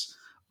criticize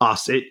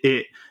us.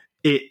 The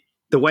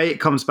way it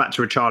comes back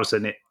to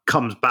Richarlison, it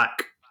comes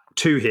back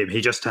to him.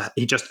 He just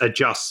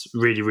adjusts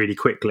really, really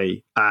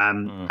quickly,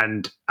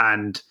 and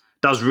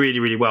does really,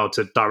 really well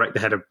to direct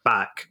the header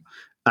back.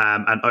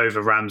 And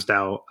over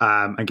Ramsdale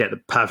and get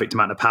the perfect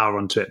amount of power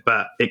onto it.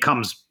 But it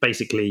comes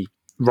basically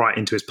right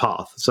into his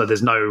path. So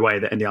there's no way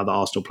that any other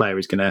Arsenal player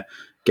is going to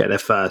get there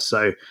first.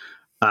 So,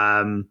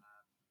 I mean,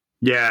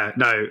 I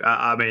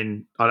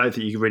don't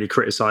think you can really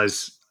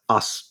criticise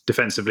us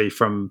defensively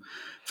for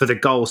the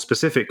goal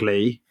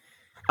specifically,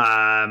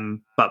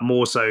 but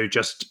more so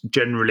just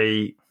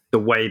generally the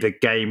way the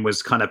game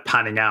was kind of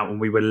panning out when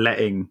we were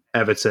letting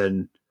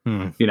Everton,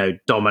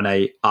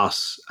 dominate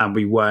us, and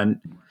we weren't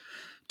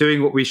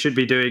doing what we should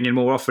be doing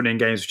more often in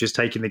games, which is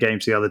taking the game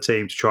to the other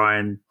team to try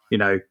and,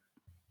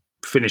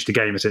 finish the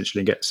game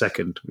essentially and get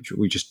second, which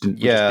we just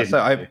didn't.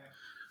 I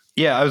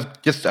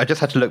just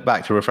had to look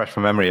back to refresh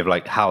my memory of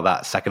like how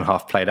that second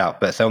half played out.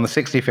 But so on the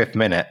 65th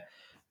minute,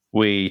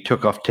 we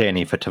took off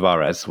Tierney for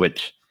Tavares,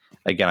 which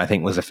again, I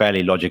think was a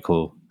fairly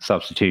logical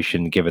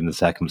substitution given the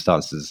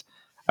circumstances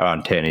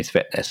around Tierney's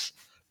fitness.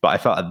 But I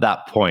felt at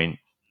that point,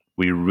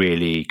 we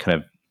really kind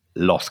of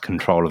lost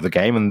control of the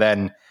game. And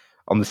then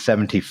on the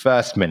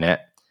 71st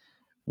minute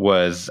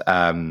was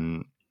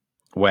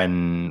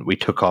when we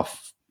took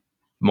off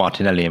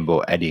Martinelli and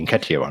brought Eddie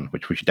Nketiah on,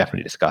 which we should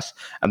definitely discuss.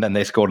 And then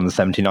they scored on the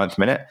 79th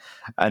minute.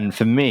 And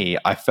for me,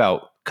 I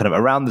felt kind of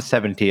around the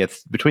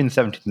 70th, between the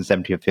 70th and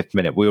 75th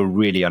minute, we were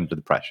really under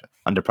pressure.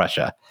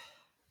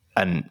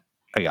 And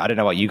I don't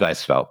know what you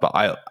guys felt, but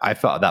I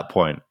felt at that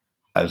point,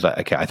 I was like,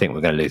 okay, I think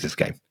we're going to lose this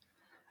game.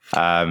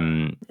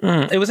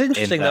 It was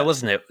interesting though,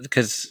 wasn't it?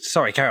 Because,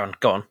 sorry, carry on,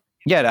 go on.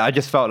 Yeah, I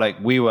just felt like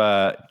we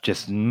were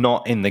just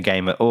not in the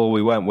game at all.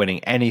 We weren't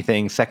winning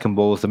anything. Second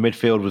balls, the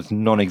midfield was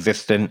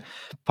non-existent.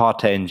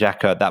 Partey and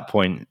Xhaka at that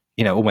point,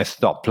 almost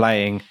stopped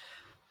playing.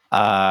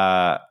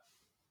 And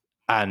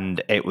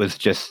it was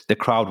just, the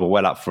crowd were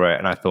well up for it.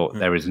 And I thought,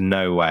 there is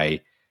no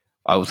way.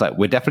 I was like,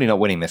 we're definitely not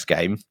winning this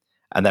game.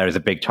 And there is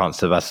a big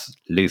chance of us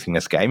losing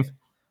this game.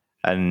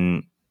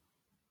 And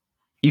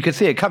you could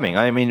see it coming.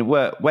 I mean,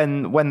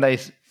 when they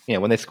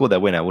when they scored their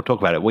winner, we'll talk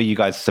about it. Were you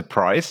guys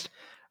surprised?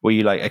 Were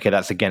you like, okay,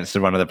 that's against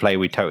the run of the play,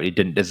 we totally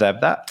didn't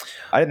deserve that?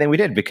 I don't think we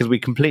did, because we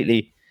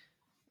completely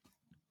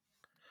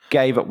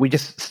gave up. We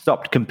just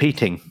stopped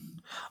competing.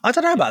 I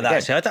don't know about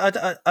that, actually.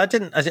 I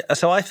didn't.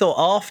 So I thought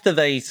after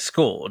they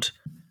scored,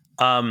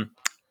 I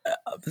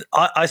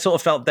sort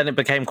of felt then it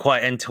became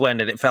quite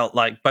end-to-end, and it felt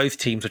like both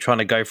teams were trying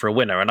to go for a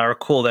winner. And I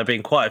recall there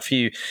being quite a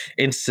few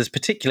instances,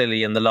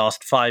 particularly in the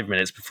last 5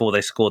 minutes before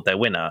they scored their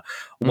winner,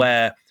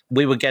 where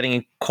we were getting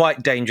in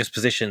quite dangerous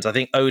positions. I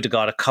think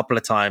Odegaard a couple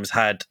of times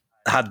had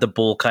the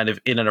ball kind of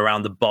in and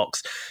around the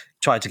box,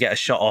 tried to get a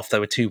shot off. There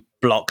were 2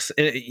 blocks.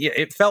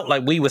 It felt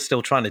like we were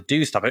still trying to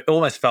do stuff. It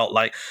almost felt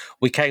like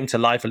we came to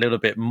life a little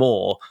bit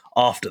more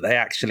after they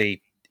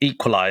actually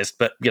equalised,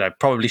 but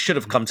probably should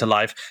have come to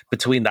life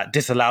between that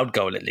disallowed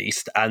goal at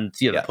least and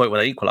the point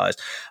where they equalised.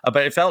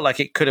 But it felt like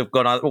it could have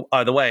gone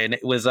either way, and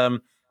it was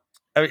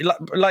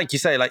like you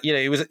say,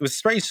 it was a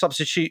strange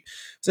substitute.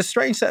 It's a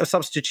strange set of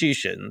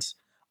substitutions.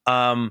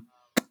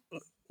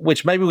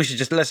 Which maybe we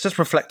should let's just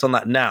reflect on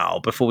that now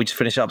before we just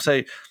finish up.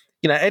 So,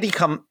 Eddie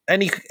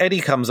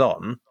comes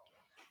on,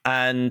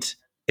 and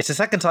it's the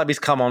second time he's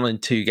come on in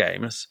 2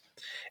 games.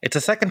 It's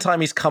the second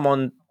time he's come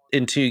on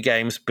in 2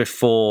 games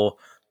before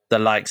the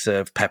likes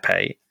of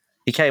Pepe.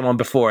 He came on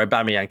before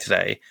Aubameyang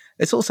today.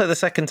 It's also the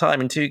second time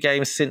in 2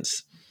 games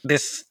since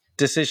this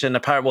decision,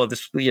 apparently,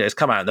 it's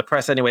come out in the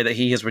press anyway, that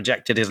he has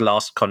rejected his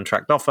last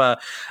contract offer,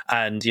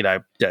 and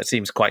it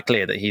seems quite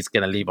clear that he's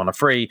going to leave on a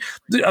free.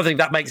 I think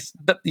that makes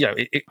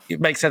it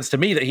makes sense to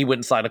me that he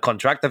wouldn't sign a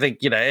contract. I think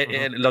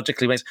it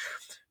logically makes.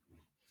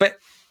 But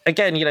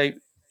again,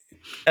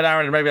 and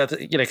Aaron, maybe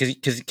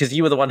because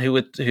you were the one who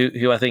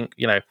I think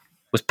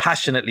was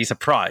passionately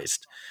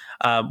surprised.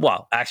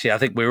 Well, actually, I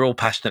think we were all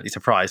passionately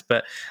surprised,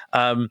 but.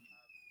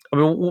 I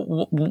mean,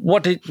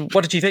 what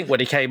did you think when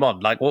he came on?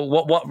 Like,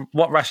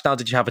 what rationale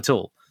did you have at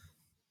all?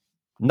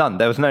 None.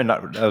 There was no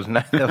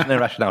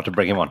rationale to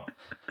bring him on,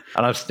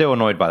 and I'm still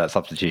annoyed by that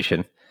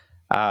substitution.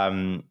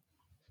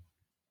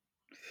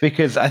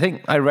 Because I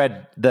think I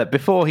read that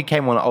before he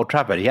came on at Old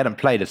Trafford, he hadn't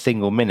played a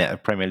single minute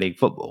of Premier League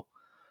football.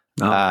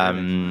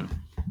 And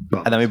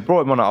then we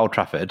brought him on at Old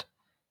Trafford,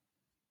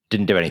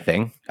 didn't do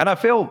anything, and I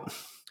feel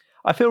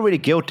really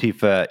guilty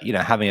for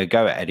having a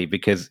go at Eddie,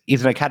 because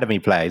he's an academy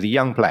player, he's a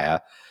young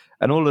player.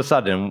 And all of a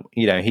sudden,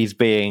 he's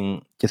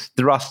being just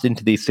thrust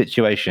into these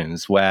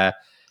situations where,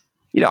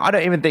 I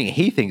don't even think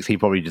he thinks he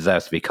probably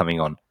deserves to be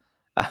coming on.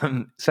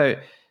 And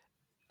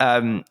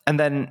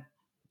then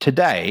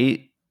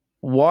today,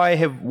 what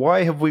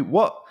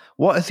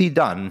has he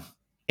done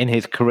in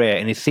his career,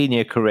 in his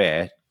senior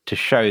career, to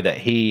show that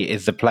he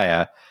is the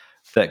player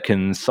that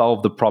can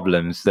solve the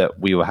problems that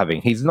we were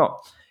having? He's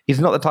not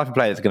the type of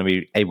player that's going to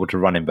be able to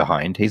run in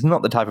behind. He's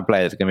not the type of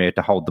player that's going to be able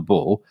to hold the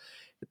ball.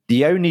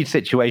 The only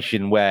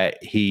situation where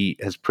he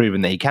has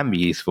proven that he can be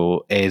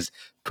useful is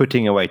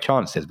putting away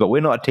chances. But we're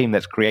not a team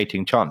that's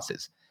creating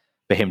chances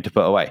for him to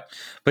put away.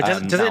 But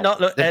does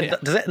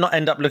it not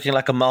end up looking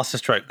like a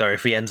masterstroke, though,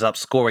 if he ends up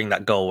scoring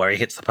that goal where he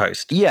hits the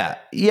post? Yeah.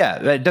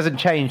 It doesn't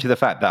change the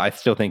fact that I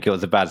still think it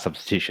was a bad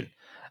substitution.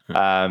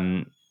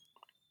 And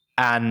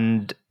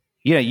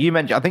you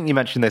mentioned. I think you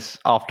mentioned this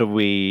after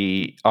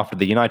the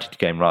United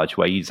game, Raj,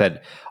 where you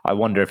said, "I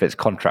wonder if it's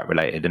contract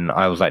related," and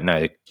I was like,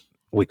 "No,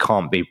 we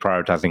can't be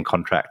prioritizing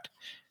contract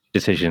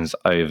decisions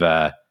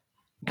over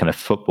kind of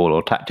football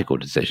or tactical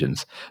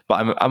decisions."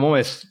 But I'm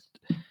almost,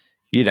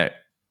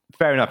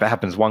 fair enough, it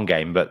happens 1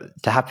 game,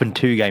 but to happen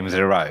 2 games in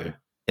a row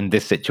in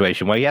this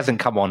situation where he hasn't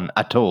come on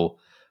at all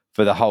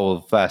for the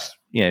whole first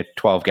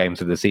 12 games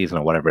of the season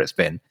or whatever it's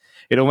been.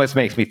 It almost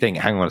makes me think,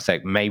 hang on a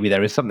sec, maybe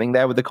there is something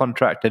there with the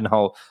contract and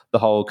the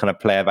whole kind of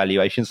player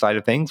evaluation side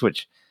of things,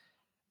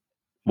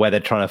 where they're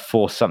trying to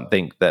force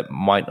something that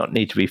might not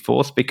need to be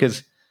forced.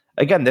 Because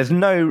again, there's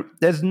no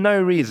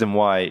reason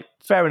why.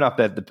 Fair enough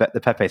that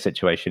the Pepe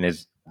situation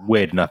is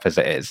weird enough as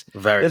it is.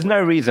 There's no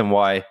reason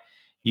why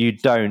you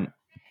don't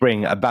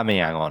bring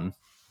Aubameyang on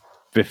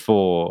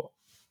before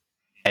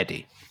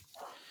Eddie.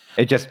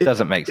 It just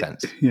doesn't make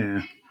sense.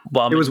 Yeah.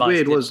 Well, it was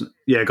weird, wasn't?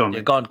 Yeah, go on. Yeah,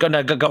 go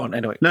on.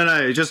 Anyway,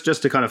 no.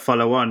 Just to kind of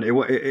follow on, it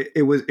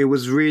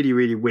was really,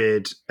 really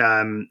weird.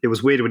 It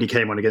was weird when he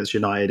came on against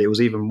United. It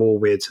was even more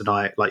weird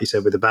tonight, like you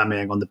said, with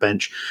Aubameyang on the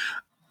bench.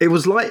 It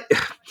was like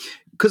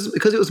because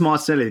it was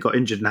Martinelli that got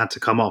injured and had to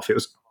come off. It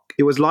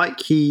was like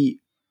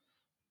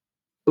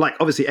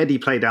obviously Eddie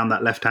played down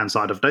that left hand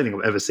side. I don't think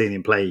I've ever seen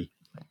him play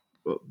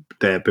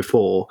there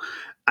before,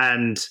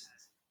 and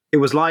it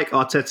was like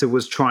Arteta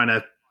was trying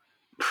to.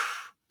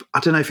 I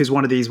don't know if it's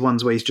one of these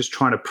ones where he's just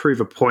trying to prove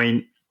a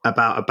point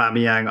about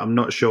Aubameyang. I'm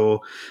not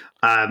sure.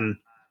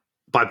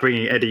 By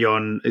bringing Eddie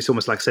on, it's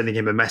almost like sending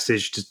him a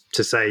message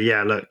to say,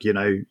 yeah, look, you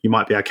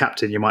might be our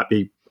captain, you might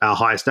be our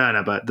highest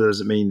earner, but that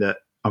doesn't mean that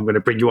I'm going to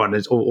bring you on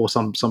or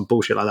some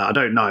bullshit like that. I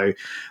don't know.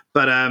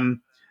 But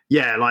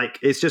yeah, like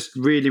it's just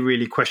really,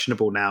 really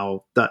questionable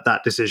now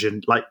that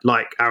decision.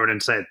 Like Aaron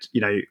had said,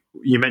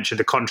 you mentioned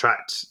the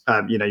contract.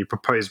 You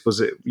proposed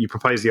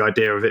the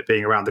idea of it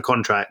being around the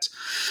contract,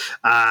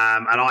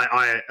 and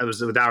I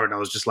was with Aaron. I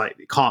was just like,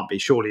 it can't be,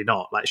 surely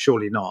not. Like,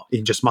 surely not.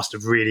 He just must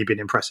have really been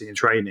impressing in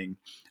training,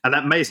 and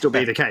that may still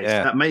be the case.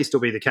 Yeah. That may still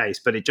be the case,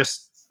 but it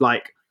just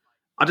like.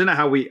 I don't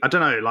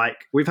know,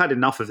 like we've had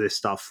enough of this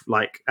stuff,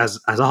 like as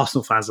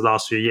Arsenal fans the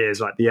last few years,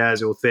 like the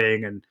Ozil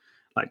thing and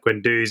like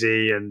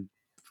Guendouzi and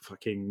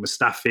fucking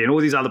Mustafi and all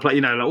these other players,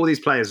 like all these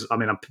players. I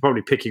mean, I'm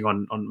probably picking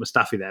on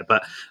Mustafi there,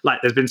 but like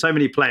there's been so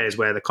many players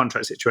where the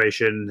contract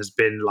situation has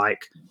been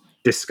like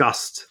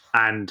discussed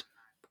and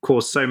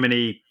caused so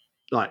many,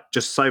 like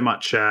just so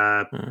much,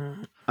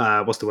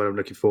 what's the word I'm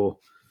looking for?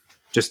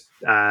 Just,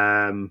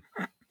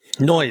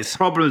 noise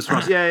problems for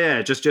us.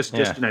 Just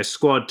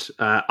squad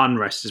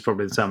unrest is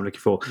probably the term I'm looking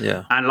for.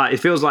 Yeah. And like it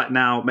feels like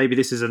now maybe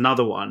this is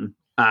another one.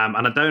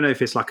 And I don't know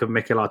if it's like a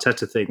Mikel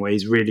Arteta thing where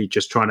he's really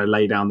just trying to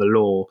lay down the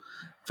law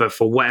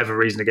for whatever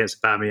reason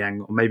against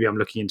Aubameyang, or maybe I'm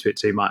looking into it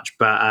too much.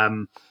 But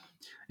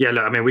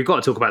look, I mean, we've got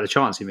to talk about the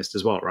chance he missed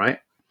as well, right?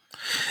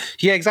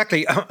 Yeah,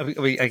 exactly.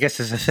 I guess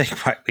there's a thing,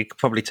 right? We could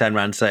probably turn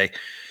around and say,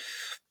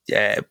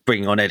 yeah,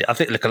 bringing on Eddie. I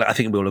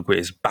think we all agree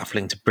it's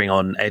baffling to bring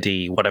on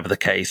Eddie. Whatever the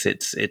case,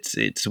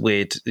 it's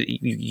weird.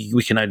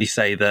 We can only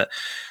say that.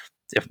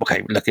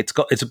 Okay, look, it's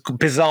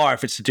bizarre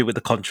if it's to do with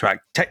the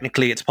contract.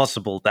 Technically, it's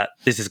possible that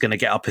this is going to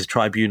get up his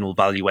tribunal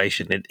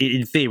valuation.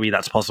 In theory,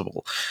 that's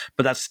possible,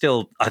 but that's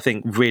still, I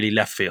think, really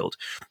left field.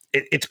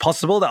 It's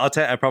possible that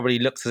Arteta probably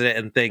looks at it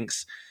and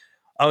thinks,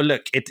 "Oh,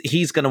 look,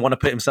 he's going to want to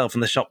put himself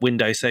in the shop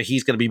window, so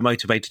he's going to be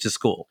motivated to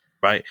score."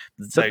 Right.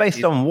 So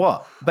based on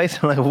what?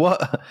 Based on like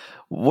what?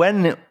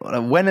 When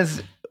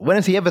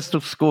has he ever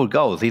still scored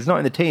goals? He's not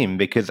in the team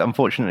because,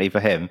 unfortunately for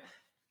him,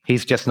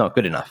 he's just not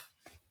good enough.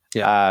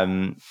 Yeah.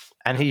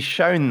 And he's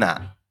shown that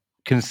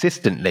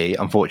consistently,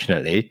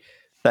 unfortunately,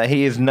 that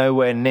he is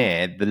nowhere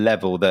near the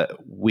level that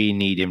we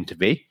need him to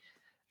be.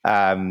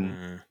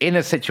 In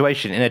a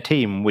situation, in a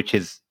team which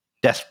is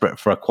desperate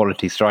for a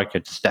quality striker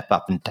to step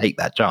up and take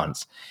that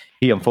chance,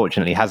 he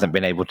unfortunately hasn't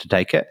been able to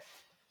take it.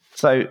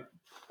 So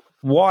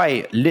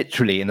why,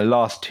 literally, in the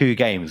last 2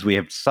 games, we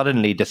have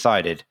suddenly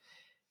decided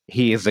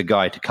he is the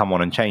guy to come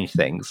on and change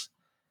things?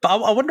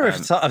 But I wonder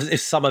if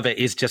some of it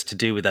is just to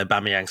do with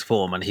Aubameyang's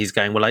form, and he's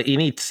going, well, like, he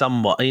needs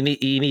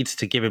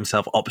to give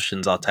himself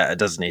options, Arteta,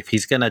 doesn't he? If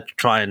he's going to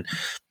try and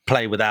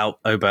play without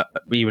Oba,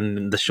 even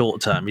in the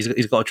short term,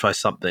 he's got to try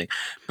something.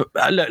 But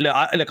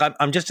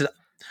I'm just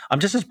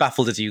as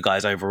baffled as you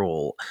guys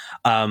overall.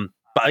 But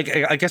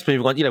I guess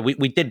we've got,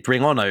 we did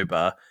bring on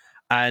Oba,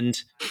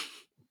 and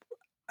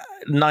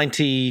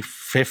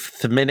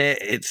 95th minute,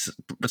 it's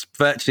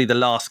virtually the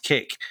last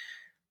kick.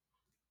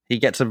 He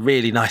gets a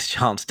really nice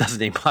chance,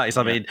 doesn't he, Miles?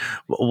 I mean,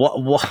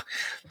 what?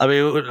 I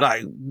mean,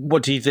 like,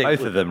 what do you think?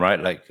 Both of them,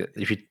 right? Like,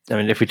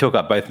 if we talk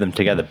about both of them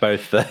together,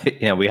 both,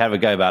 we have a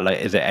go about like,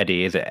 is it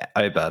Eddie, is it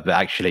Oba? But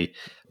actually,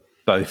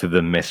 both of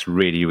them miss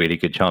really, really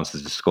good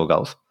chances to score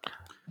goals.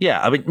 Yeah,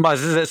 I mean,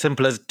 Miles, is it as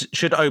simple as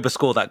should Oba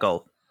score that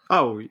goal?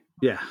 Oh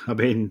yeah, I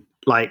mean,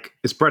 like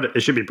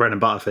it should be bread and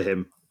butter for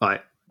him.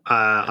 Like,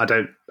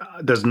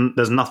 There's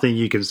nothing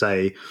you can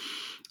say.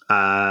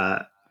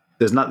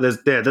 There's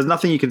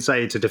nothing you can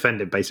say to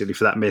defend him basically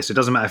for that miss. It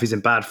doesn't matter if he's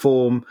in bad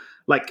form.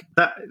 Like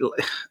that,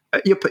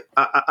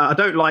 I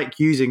don't like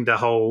using the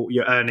whole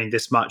 "you're earning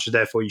this much,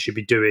 therefore you should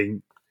be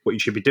doing what you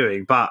should be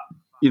doing." But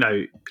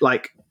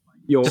like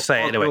you're just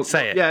say it anyway.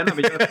 Say it. Yeah, no,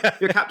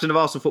 but you're captain of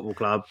Arsenal Football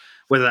Club.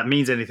 Whether that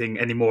means anything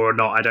anymore or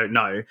not, I don't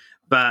know.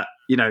 But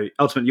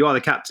ultimately, you are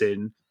the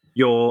captain.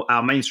 You're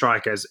our main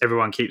striker, as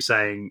everyone keeps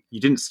saying. You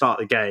didn't start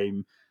the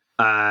game.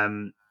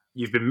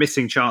 You've been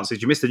missing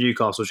chances. You missed the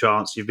Newcastle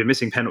chance. You've been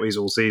missing penalties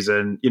all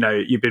season.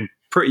 You've been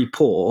pretty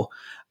poor.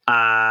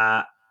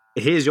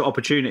 Here's your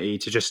opportunity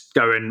to just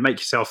go and make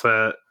yourself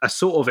a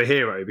sort of a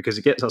hero, because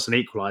it gets us an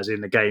equaliser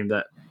in a game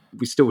that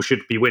we still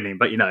should be winning.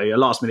 But, a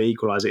last-minute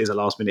equaliser is a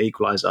last-minute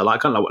equaliser,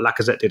 like kind of like what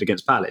Lacazette did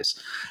against Palace.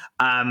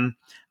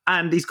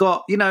 And he's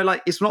got,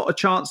 it's not a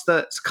chance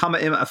that's come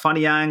at him at a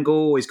funny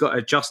angle, or he's got to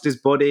adjust his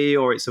body,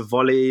 or it's a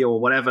volley or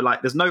whatever.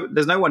 Like there's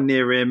no one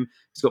near him.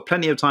 He's got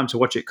plenty of time to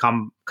watch it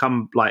come.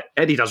 Like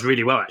Eddie does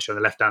really well actually on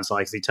the left hand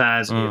side, because he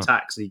turns, he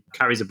attacks, he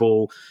carries the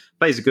ball,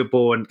 plays a good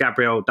ball, and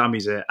Gabriel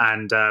dummies it.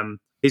 And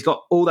he's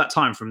got all that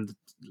time from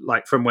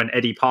when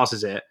Eddie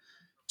passes it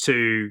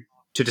to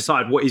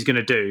decide what he's going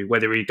to do,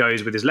 whether he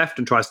goes with his left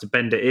and tries to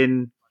bend it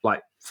in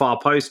like far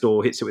post,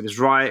 or hits it with his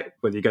right,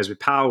 whether he goes with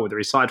power, whether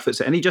he side foots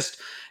it, and he just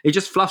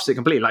fluffs it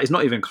completely. Like he's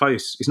not even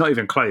close.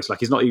 Like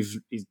he's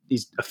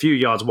a few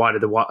yards wide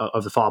of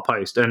the far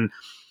post. And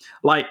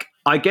like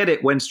I get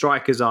it when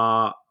strikers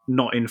are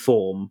not in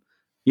form.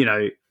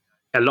 A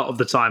lot of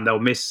the time they'll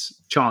miss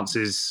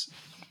chances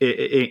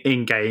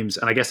in games,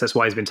 and I guess that's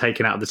why he's been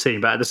taken out of the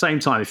team. But at the same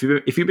time, if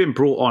you've been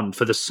brought on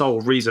for the sole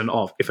reason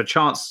of if a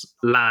chance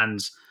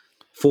lands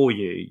for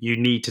you, you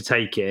need to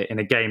take it in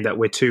a game that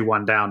we're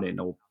 2-1 down in,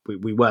 or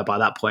we were by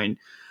that point.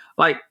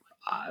 Like,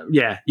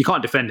 yeah, you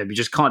can't defend him. You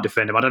just can't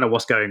defend him. I don't know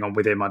what's going on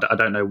with him. I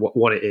don't know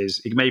what it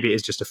is. Maybe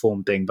it's just a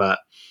form thing, but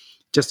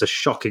just a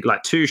shocking,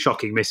 like two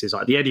shocking misses.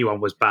 Like the Eddie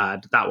one was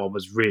bad. That one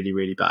was really,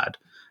 really bad.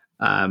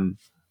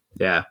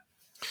 Yeah.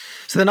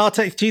 So then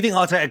Arteta, do you think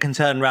Arteta can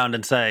turn around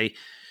and say,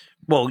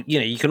 well,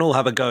 you can all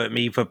have a go at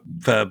me for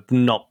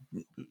not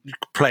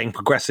playing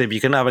progressive. You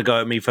can have a go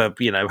at me for,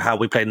 how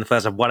we played in the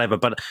first half, whatever.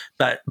 But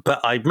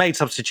I made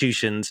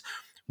substitutions.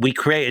 We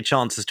created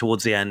chances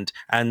towards the end,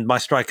 and my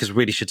strikers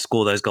really should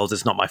score those goals.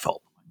 It's not my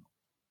fault.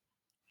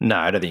 No,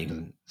 I don't think you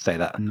can say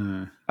that.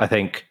 No. I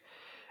think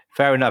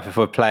fair enough if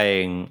we're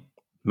playing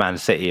Man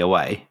City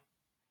away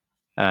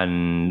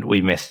and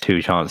we missed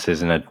 2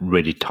 chances in a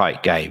really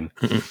tight game.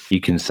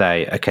 You can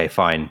say, okay,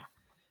 fine.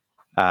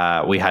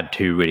 We had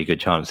 2 really good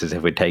chances.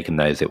 If we'd taken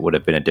those, it would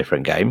have been a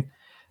different game.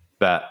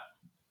 But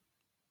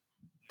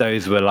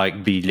those were like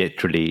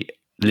literally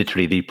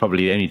the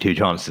probably only 2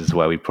 chances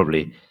where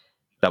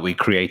that we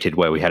created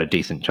where we had a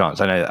decent chance.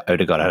 I know that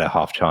Odegaard had a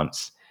half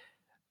chance,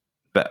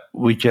 but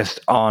we just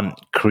aren't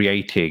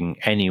creating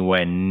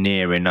anywhere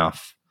near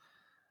enough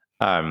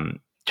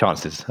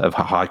chances of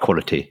high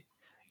quality.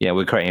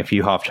 We're creating a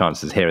few half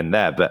chances here and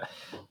there, but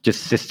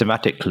just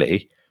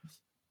systematically,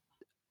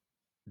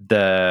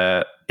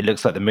 it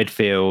looks like the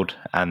midfield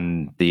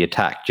and the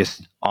attack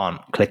just aren't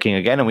clicking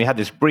again. And we had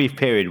this brief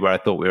period where I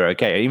thought we were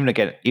okay. Even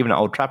at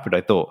Old Trafford,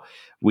 I thought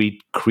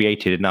we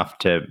created enough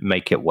to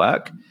make it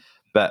work.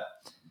 But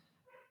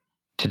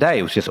today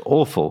it was just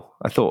awful.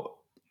 I thought,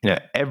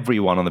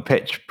 everyone on the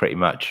pitch pretty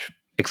much,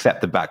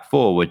 except the back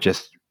four, were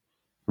just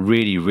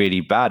really,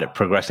 really bad at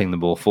progressing the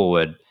ball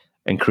forward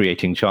and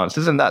creating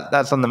chances. And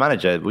that's on the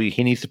manager.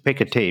 He needs to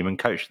pick a team and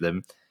coach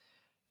them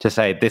to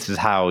say, this is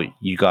how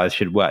you guys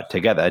should work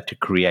together to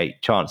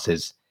create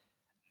chances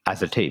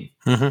as a team.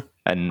 Mm-hmm.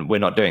 And we're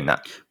not doing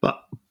that.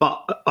 But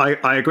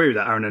I agree with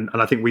that, Aaron.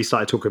 And I think we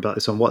started talking about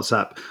this on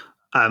WhatsApp.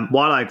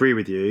 While I agree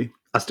with you,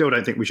 I still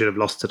don't think we should have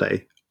lost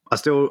today. I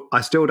still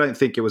don't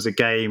think it was a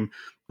game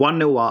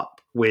 1-0 up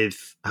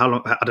with how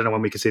long? I don't know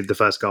when we conceded the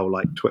first goal,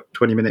 like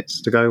 20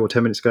 minutes to go or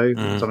 10 minutes to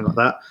go, something like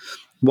that.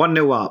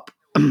 1-0 up,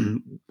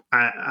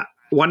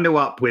 1-0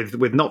 up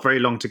with not very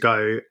long to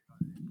go.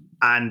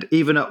 And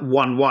even at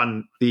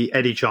 1-1, the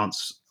Eddie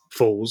chance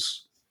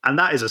falls. And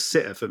that is a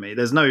sitter for me.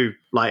 There's no,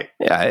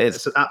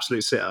 it's an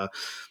absolute sitter.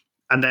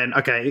 And then,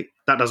 okay,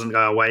 that doesn't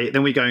go away.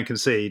 Then we go and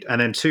concede.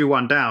 And then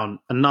 2-1 down,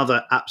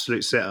 another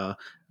absolute sitter.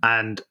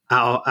 And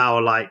our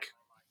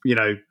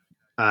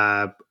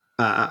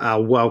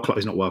world class,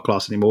 he's not world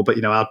class anymore,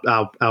 but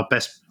our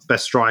best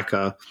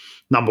striker,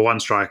 number one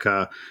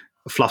striker,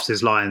 fluffs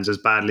his lines as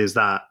badly as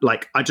that.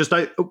 I just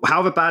don't.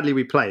 However badly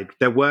we played,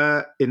 there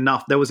was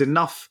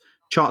enough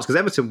chance, because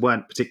Everton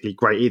weren't particularly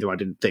great either. I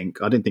didn't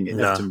think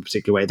Everton were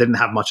particularly great. They didn't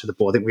have much of the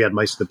ball. I think we had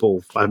most of the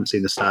ball. I haven't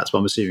seen the stats, but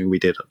I'm assuming we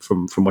did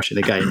from watching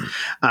the game.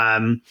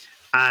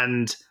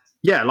 And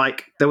yeah, I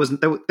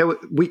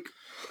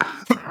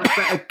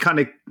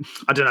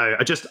don't know.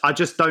 I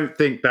just don't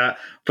think that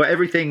for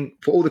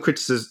all the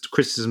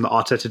criticism that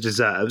Arteta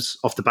deserves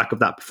off the back of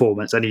that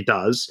performance, and he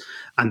does,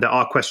 and there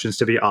are questions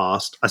to be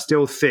asked, I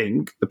still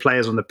think the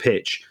players on the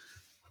pitch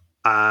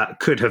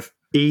could have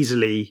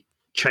easily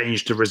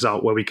changed the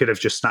result, where we could have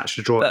just snatched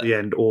a draw at the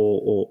end,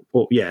 or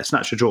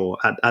snatched a draw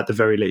at the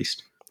very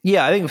least.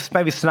 Yeah, I think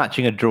maybe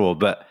snatching a draw,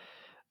 but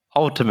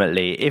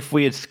ultimately, if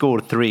we had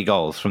scored 3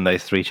 goals from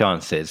those 3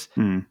 chances,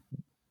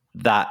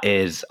 that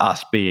is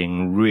us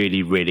being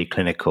really, really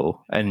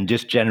clinical. And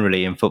just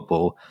generally in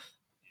football,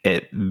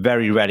 it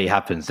very rarely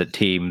happens that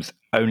teams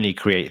only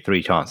create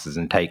 3 chances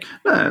and take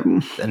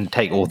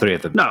all 3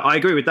 of them. No, I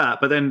agree with that.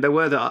 But then there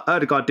were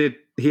Odegaard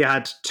he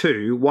had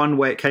 2. One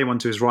where it came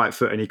onto his right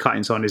foot and he cut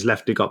inside on his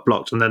left, it got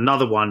blocked. And then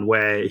another one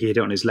where he hit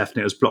it on his left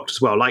and it was blocked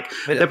as well.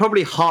 They're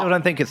probably hard. I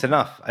don't think it's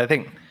enough. I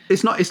think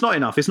it's not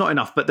enough. It's not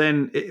enough. But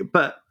then,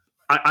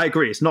 I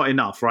agree, it's not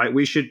enough, right?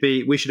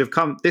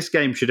 This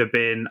game should have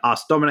been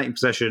us dominating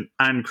possession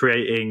and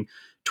creating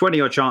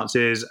 20 odd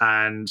chances,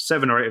 and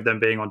 7 or 8 of them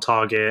being on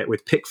target,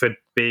 with Pickford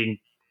being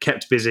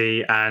kept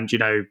busy, and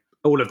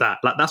all of that.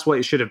 That's what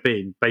it should have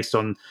been, based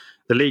on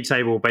the league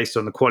table, based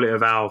on the quality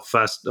of our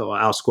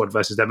squad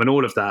versus them, and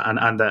all of that,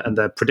 and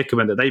the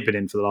predicament that they've been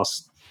in for the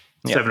last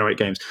 7 or 8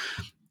 games.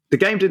 The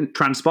game didn't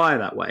transpire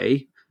that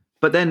way,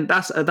 but then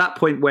that's at that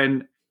point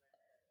when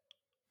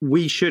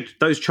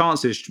those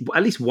chances,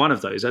 at least one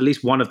of those,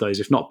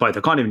 if not both. I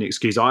can't even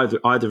excuse either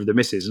of the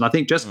misses. And I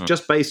think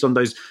just based on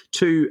those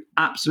 2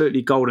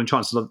 absolutely golden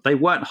chances, they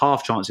weren't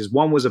half chances.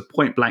 One was a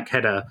point blank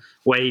header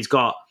where he's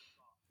got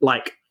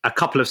a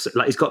couple of,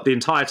 he's got the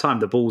entire time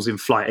the ball's in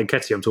flight, and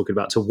Nketiah I'm talking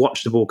about, to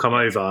watch the ball come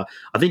over.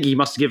 I think he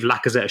must give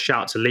Lacazette a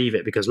shout to leave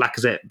it, because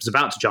Lacazette is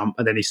about to jump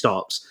and then he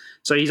stops.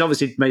 So he's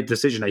obviously made the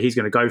decision that he's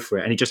going to go for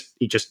it, and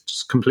he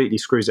just completely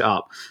screws it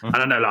up. I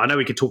don't know. I know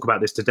we could talk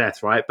about this to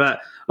death, right? But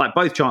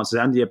both chances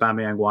and the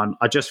Aubameyang one,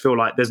 I just feel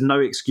like there's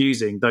no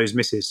excusing those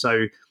misses.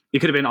 So it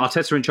could have been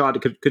Arteta in charge.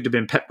 It could have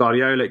been Pep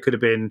Guardiola. It could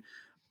have been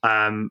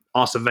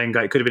Arsene Wenger.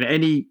 It could have been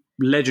any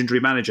legendary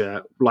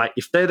manager, like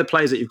if they're the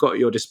players that you've got at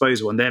your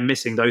disposal and they're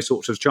missing those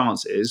sorts of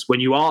chances, when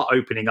you are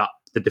opening up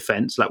the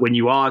defence, like when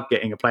you are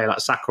getting a player like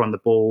Saka on the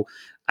ball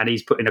and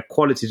he's putting a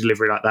quality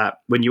delivery like that,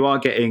 when you are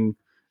getting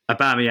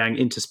Aubameyang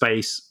into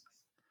space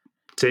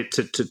to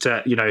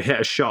hit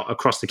a shot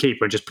across the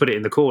keeper and just put it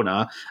in the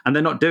corner, and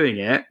they're not doing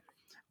it,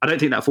 I don't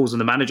think that falls on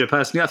the manager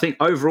personally. I think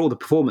overall the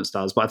performance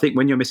does, but I think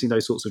when you're missing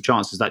those sorts of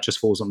chances, that just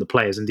falls on the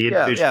players and the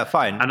individual. Yeah,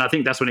 fine. And I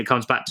think that's when it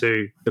comes back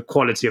to the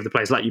quality of the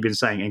players, like you've been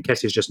saying, and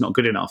Kessie is just not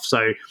good enough.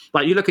 So,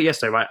 like you look at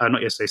yesterday, right?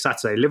 Not yesterday,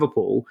 Saturday,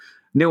 Liverpool,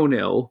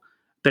 0-0,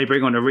 they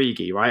bring on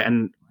Origi, right?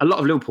 And a lot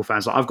of Liverpool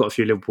fans, like I've got a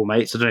few Liverpool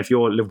mates, I don't know if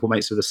your Liverpool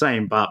mates are the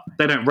same, but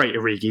they don't rate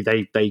Origi.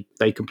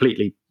 They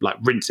completely like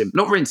rinse him.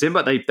 Not rinse him,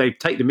 but they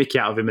take the mickey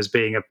out of him as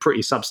being a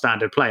pretty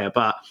substandard player.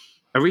 But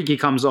Origi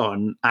comes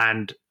on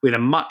and with a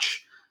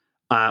much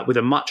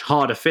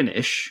harder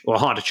finish or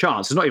harder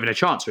chance. It's not even a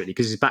chance really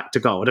because he's back to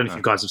goal. I don't know if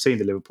you guys have seen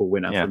the Liverpool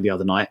winner from the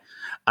other night.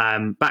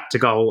 Back to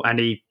goal, and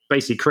he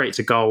basically creates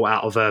a goal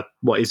out of a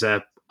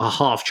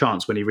half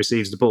chance when he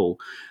receives the ball.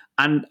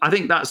 And I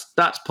think that's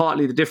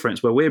partly the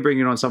difference where we're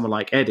bringing on someone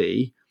like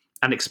Eddie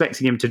and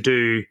expecting him to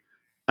do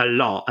a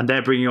lot, and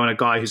they're bringing on a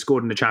guy who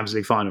scored in the Champions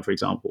League final, for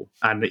example,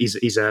 and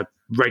he's a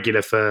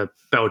regular for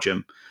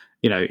Belgium,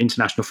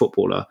 international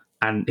footballer,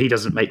 and he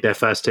doesn't make their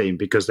first team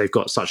because they've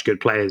got such good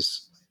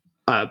players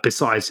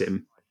besides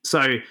him.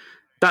 So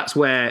that's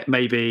where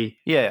maybe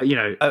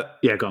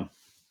go on.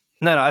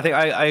 No, I think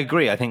I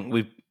agree. I think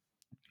we've,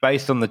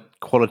 based on the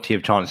quality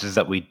of chances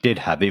that we did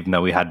have, even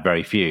though we had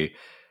very few,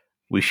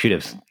 we should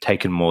have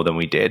taken more than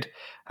we did.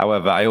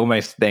 However, I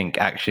almost think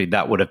actually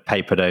that would have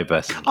papered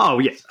over. Oh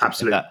yes,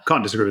 absolutely.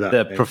 Can't disagree with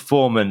that. The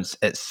performance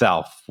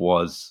itself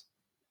was,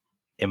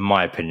 in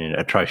my opinion,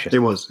 atrocious. It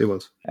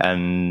was.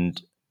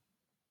 And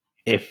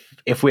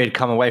if we had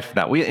come away from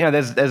that,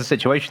 there's a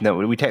situation that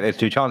we take those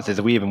two chances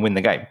and we even win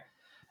the game.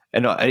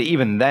 And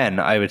even then,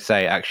 I would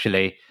say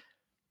actually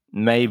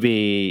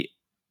maybe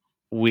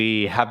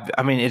we have.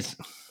 I mean, it's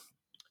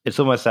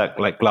almost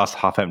like glass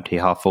half empty,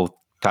 half full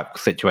type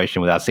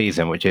situation with our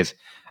season, which is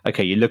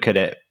okay. You look at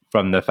it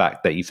from the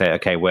fact that you say,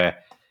 okay, we're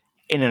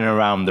in and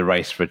around the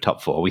race for a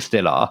top four. We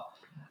still are,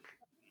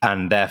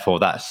 and therefore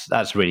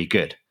that's really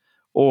good.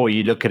 Or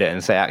you look at it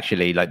and say,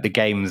 actually, like the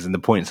games and the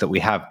points that we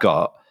have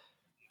got,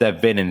 they've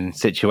been in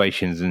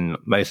situations, and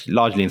most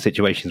largely in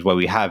situations where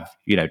we have,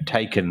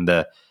 taken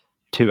the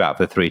 2 out of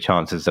the 3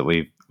 chances that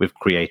we've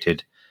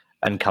created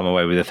and come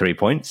away with the 3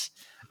 points.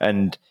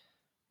 And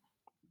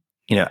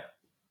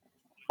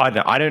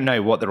I don't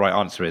know what the right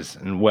answer is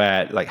and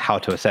how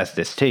to assess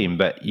this team,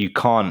 but you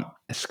can't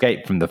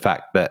escape from the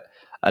fact that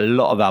a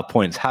lot of our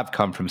points have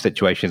come from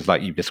situations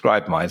like you've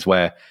described, Miles,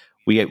 where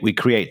we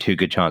create 2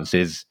 good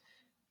chances,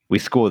 we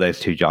score those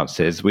 2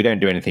 chances, we don't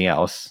do anything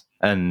else,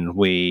 and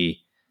we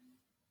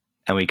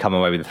come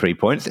away with the 3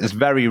 points. It's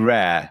very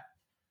rare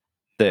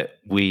that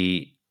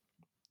we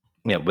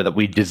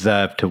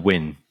deserve to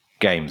win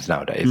games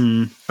nowadays,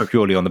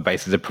 purely on the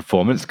basis of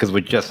performance, because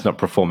we're just not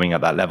performing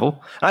at that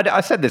level.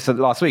 I said this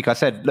last week. I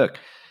said, look,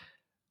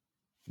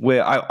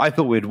 I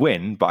thought we'd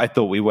win, but I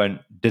thought we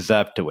won't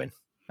deserve to win.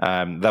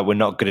 That we're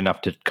not good enough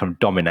to kind of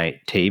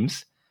dominate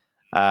teams.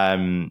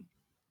 But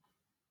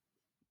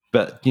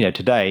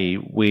today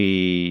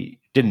we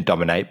didn't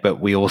dominate,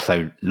 but we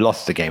also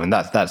lost the game, and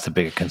that's a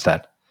bigger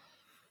concern.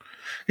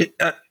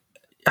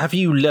 Have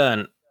you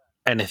learned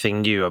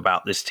anything new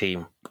about this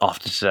team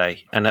after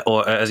today,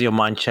 or has your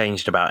mind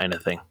changed about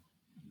anything?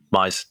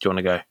 Mize, do you want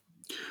to go?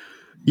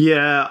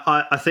 Yeah,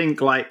 I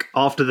think like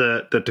after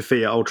the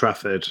defeat at Old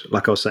Trafford,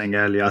 like I was saying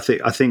earlier,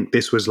 I think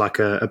this was like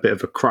a bit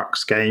of a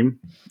crux game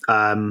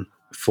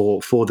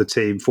for the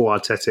team, for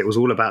Arteta. It was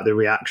all about the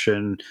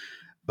reaction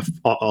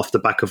off the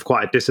back of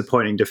quite a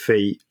disappointing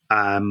defeat,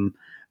 and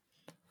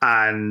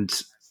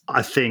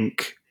I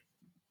think,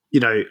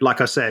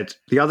 like I said,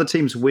 the other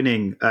teams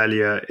winning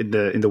earlier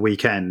in the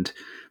weekend,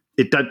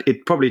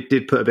 it probably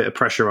did put a bit of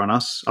pressure on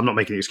us. I'm not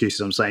making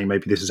excuses. I'm saying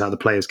maybe this is how the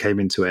players came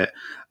into it.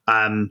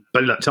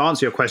 But look, to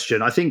answer your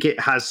question, I think it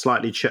has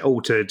slightly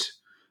altered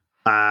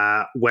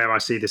where I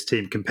see this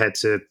team compared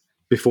to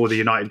before the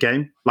United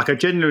game. Like I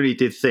genuinely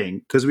did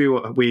think, because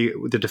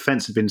the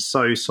defense had been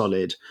so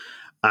solid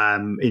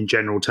in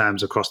general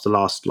terms across the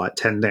last like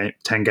 10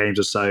 games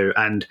or so,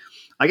 and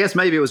I guess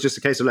maybe it was just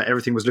a case of like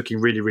everything was looking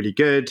really, really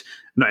good.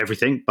 Not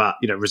everything, but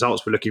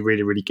results were looking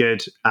really, really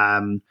good.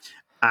 And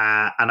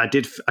I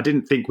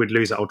didn't think we'd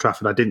lose at Old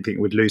Trafford. I didn't think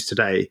we'd lose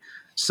today.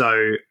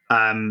 So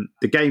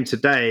the game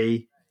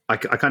today, I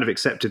kind of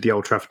accepted the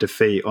Old Trafford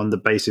defeat on the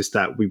basis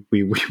that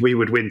we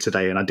would win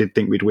today, and I did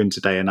think we'd win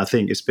today. And I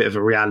think it's a bit of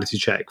a reality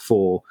check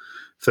for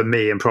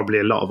me and probably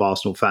a lot of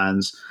Arsenal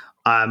fans.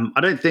 I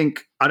don't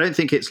think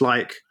it's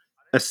like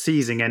a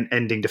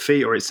season-ending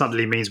defeat, or it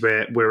suddenly means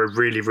we're a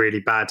really, really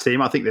bad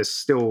team. I think there's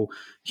still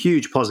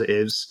huge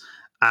positives,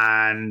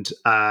 and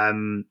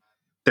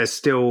there's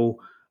still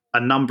a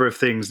number of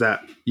things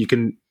that you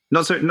can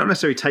not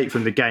necessarily take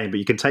from the game, but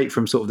you can take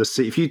from sort of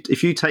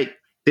if you take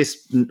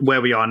this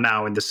where we are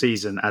now in the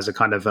season as a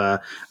kind of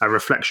a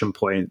reflection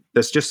point.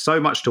 There's just so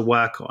much to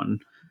work on,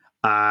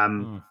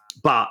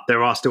 But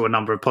there are still a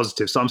number of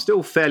positives. So I'm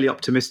still fairly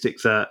optimistic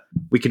that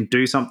we can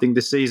do something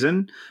this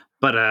season.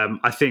 But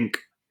I think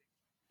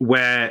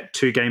where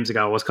 2 games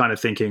ago I was kind of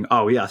thinking,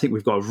 oh yeah, I think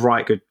we've got a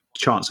right good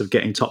chance of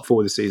getting top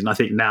 4 this season. I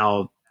think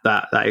now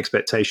that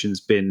expectation's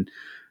been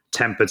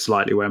tempered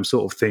slightly, where I'm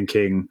sort of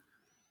thinking,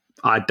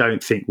 I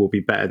don't think we'll be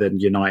better than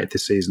United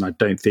this season. I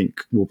don't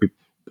think we'll be.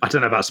 I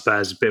don't know about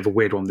Spurs, a bit of a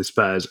weird one with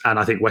Spurs. And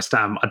I think West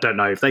Ham, I don't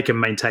know if they can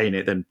maintain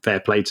it, then fair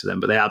play to them,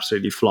 but they're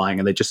absolutely flying,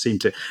 and they just seem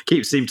to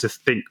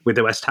think with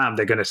the West Ham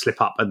they're going to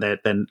slip up, and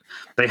then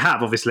they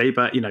have, obviously,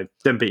 but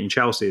them beating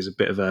Chelsea is a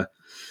bit of a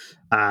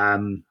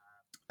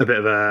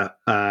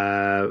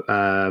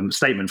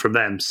statement from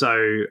them.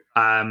 So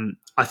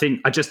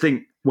I just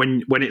think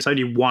when it's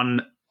only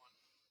one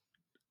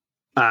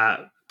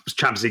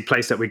Champions League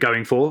place that we're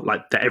going for,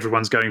 like that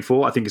everyone's going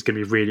for, I think it's going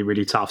to be really,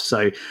 really tough.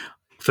 So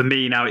for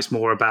me now, it's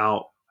more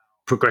about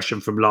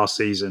progression from last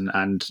season,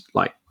 and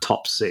like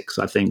top 6,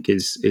 I think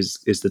is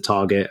the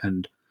target,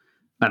 and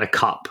a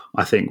cup,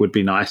 I think, would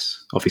be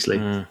nice. Obviously,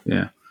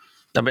 yeah.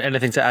 I mean,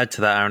 anything to add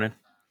to that, Aaron?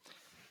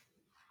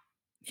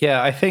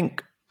 Yeah, I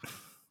think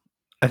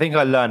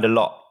I learned a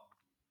lot,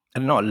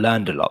 and not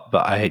learned a lot,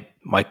 but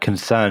my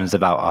concerns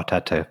about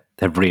Arteta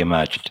have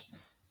re-emerged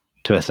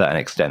to a certain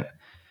extent,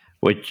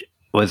 which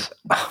was,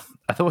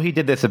 I thought he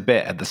did this a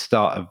bit at the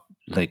start of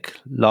like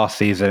last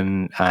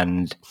season,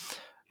 and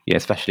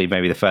especially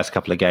maybe the first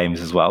couple of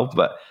games as well.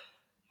 But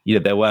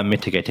there were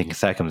mitigating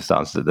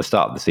circumstances at the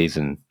start of the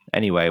season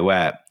anyway,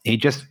 where he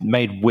just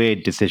made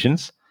weird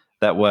decisions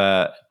that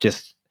were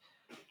just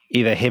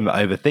either him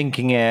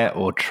overthinking it,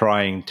 or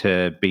trying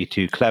to be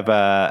too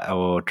clever,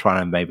 or trying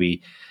to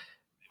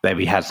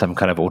maybe had some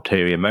kind of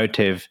ulterior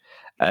motive.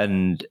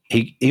 And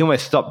he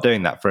almost stopped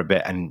doing that for a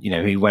bit. And,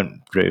 he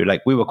went through,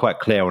 like, we were quite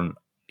clear on,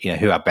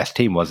 who our best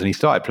team was. And he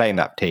started playing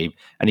that team,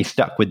 and he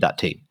stuck with that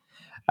team.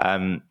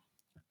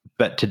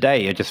 But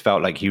today, I just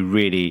felt like he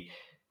really,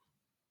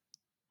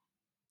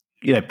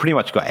 pretty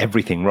much got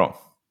everything wrong.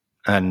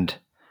 And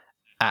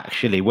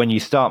actually, when you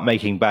start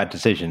making bad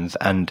decisions,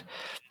 and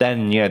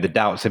then, the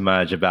doubts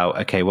emerge about,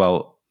 okay,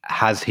 well,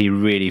 has he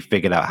really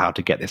figured out how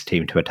to get this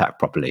team to attack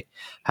properly?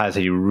 Has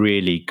he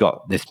really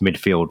got this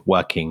midfield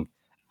working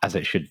as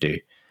it should do?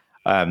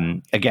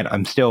 Again,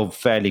 I'm still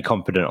fairly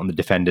confident on the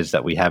defenders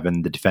that we have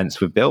and the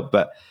defense we've built,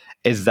 but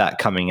is that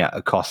coming at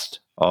a cost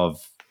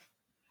of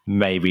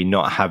maybe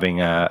not having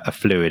a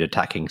fluid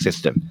attacking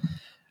system?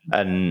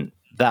 And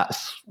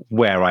that's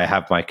where I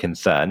have my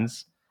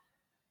concerns.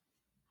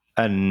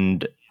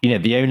 And,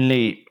 the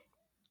only,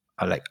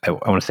 I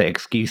want to say,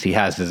 excuse he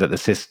has is that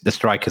the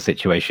striker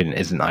situation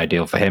isn't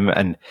ideal for him.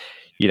 And,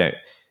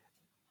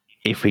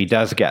 if he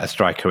does get a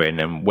striker in,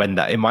 and when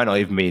that, it might not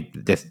even be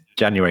this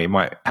January, it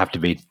might have to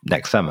be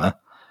next summer.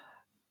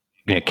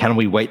 Can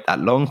we wait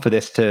that long for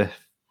this to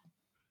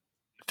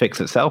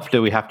fix itself?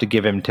 Do we have to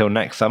give him till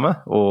next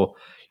summer? Or,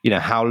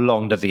 how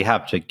long does he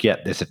have to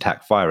get this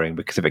attack firing?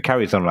 Because if it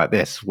carries on like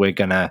this, we're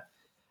gonna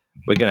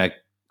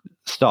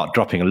start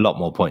dropping a lot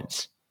more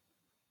points.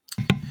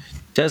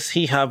 Does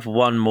he have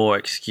one more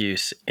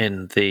excuse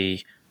in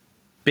the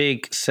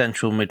big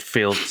central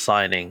midfield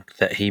signing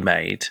that he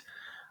made?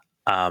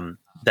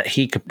 That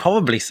he could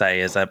probably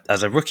say as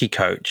a rookie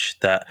coach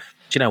that,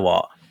 do you know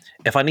what?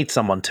 If I need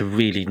someone to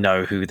really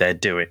know who they're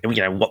doing,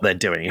 what they're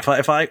doing, if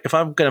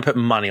I'm going to put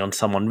money on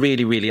someone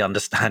really, really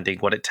understanding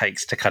what it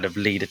takes to kind of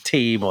lead a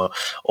team or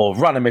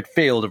run a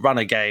midfield or run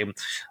a game,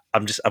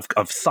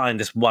 I've signed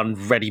this one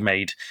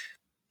ready-made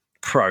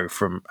pro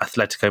from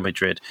Atletico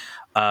Madrid.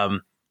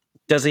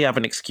 Does he have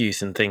an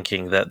excuse in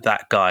thinking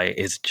that guy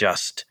is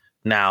just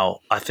now,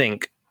 I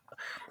think,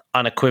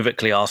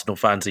 unequivocally Arsenal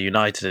fans are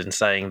united in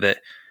saying that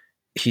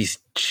he's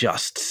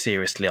just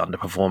seriously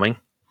underperforming?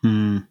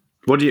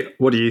 What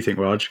do you think,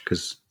 Raj?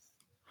 Because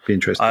be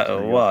interesting.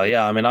 Well,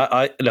 yeah. I mean,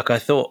 I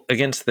thought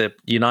against the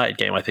United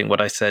game, I think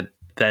what I said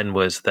then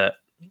was that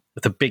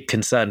the big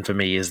concern for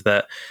me is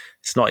that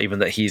it's not even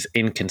that he's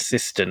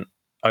inconsistent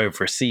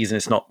over a season.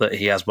 It's not that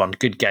he has one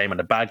good game and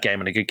a bad game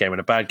and a good game and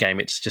a bad game.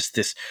 It's just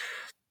this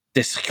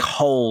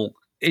whole.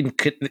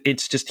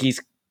 It's just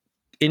he's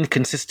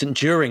inconsistent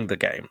during the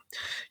game.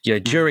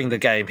 During the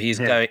game, he's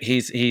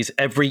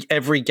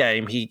every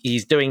game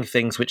he's doing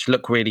things which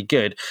look really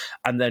good,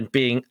 and then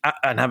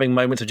having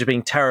moments of just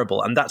being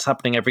terrible, and that's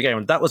happening every game.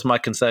 And that was my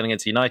concern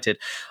against United.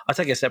 I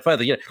take it a step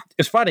further.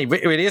 It's funny,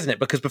 really, isn't it?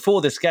 Because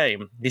before this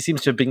game, he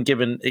seems to have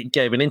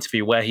gave an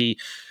interview where he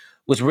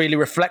was really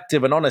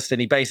reflective and honest,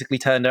 and he basically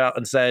turned out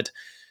and said,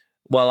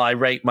 well, I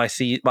rate my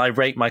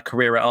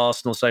career at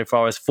Arsenal so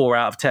far as 4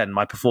 out of 10.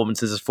 My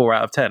performances as 4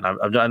 out of 10. I'm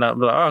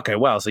like, okay,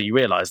 well, so you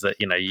realise that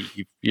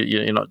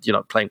you're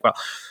not playing well.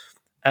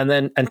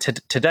 And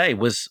today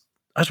was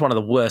one of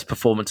the worst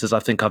performances I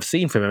think I've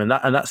seen from him,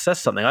 and that says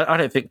something. I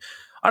don't think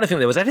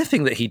there was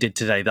anything that he did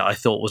today that I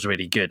thought was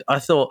really good. I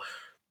thought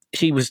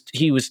he was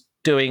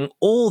doing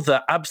all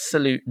the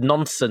absolute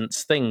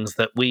nonsense things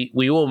that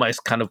we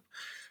almost kind of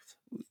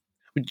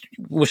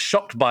were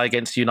shocked by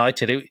against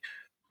United.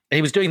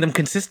 He was doing them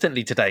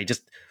consistently today,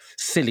 just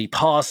silly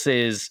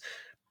passes,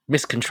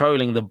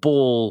 miscontrolling the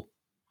ball,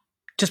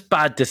 just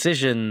bad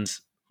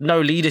decisions,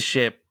 no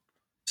leadership.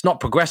 It's not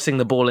progressing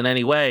the ball in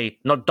any way,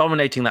 not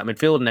dominating that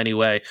midfield in any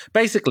way.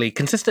 Basically,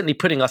 consistently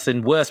putting us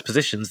in worse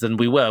positions than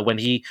we were when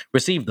he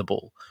received the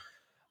ball.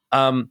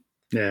 To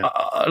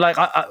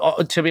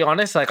be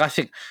honest, like I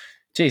think,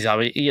 geez, I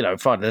mean, you know,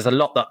 fine. There's a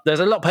lot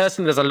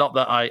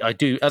that I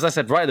do. As I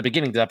said right at the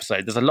beginning of the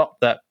episode, there's a lot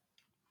that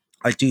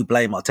I do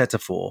blame Arteta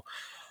for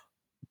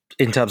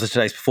in terms of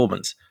today's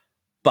performance.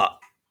 But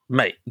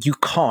mate, you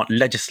can't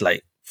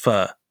legislate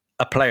for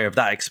a player of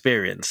that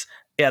experience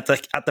at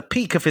the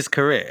peak of his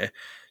career.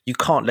 You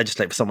can't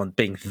legislate for someone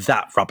being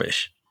that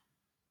rubbish.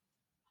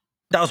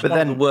 That was one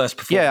of the worst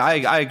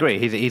performances. Yeah, I agree.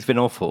 He's been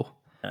awful.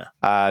 Yeah.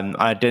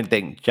 I don't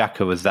think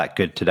Xhaka was that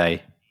good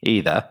today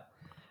either.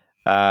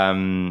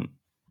 But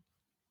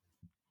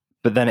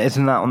then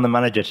isn't that on the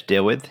manager to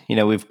deal with? You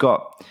know,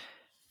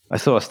 I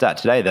saw a stat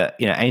today that,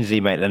 you know,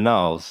 Ainsley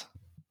Maitland-Niles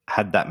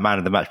had that man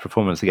of the match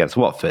performance against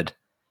Watford.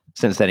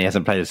 Since then, he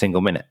hasn't played a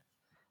single minute.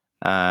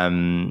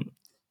 Lokonga,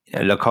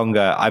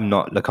 I'm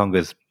not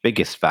Lokonga's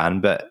biggest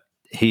fan, but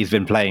he's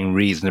been playing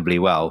reasonably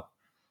well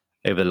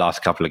over the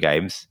last couple of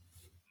games.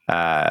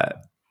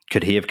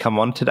 Could he have come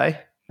on today?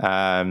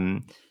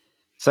 Ideally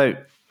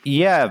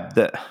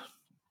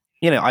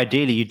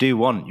you do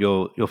want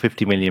your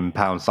 £50 million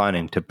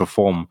signing to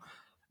perform,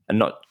 and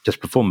not just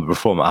perform, but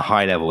perform at a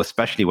high level,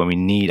 especially when we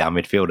need our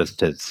midfielders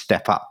to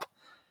step up.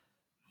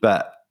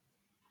 But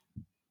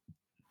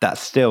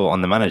that's still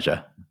on the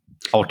manager.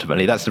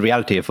 Ultimately, that's the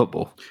reality of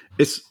football.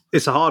 It's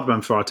a hard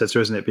one for Arteta,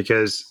 isn't it?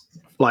 Because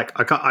like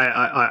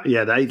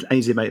the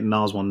Ainsley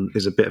Maitland-Niles one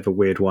is a bit of a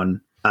weird one.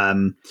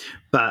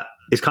 But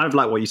it's kind of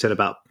like what you said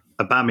about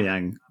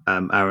Aubameyang,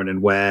 Aaron,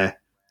 and where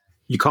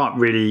you can't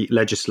really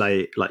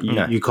legislate, like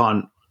you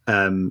can't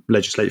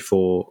legislate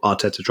for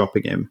Arteta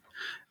dropping him.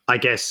 I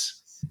guess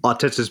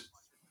Arteta's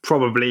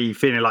probably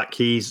feeling like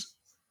he's,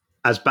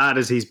 as bad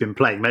as he's been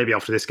playing, maybe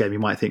after this game he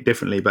might think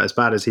differently, but as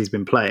bad as he's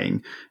been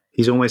playing,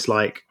 he's almost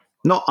like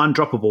not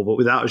undroppable, but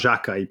without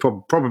Xhaka, he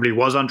probably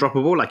was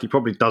undroppable. Like he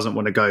probably doesn't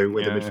want to go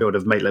with the midfield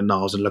of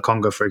Maitland-Niles and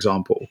Lokonga, for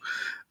example,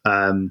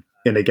 in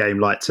a game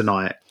like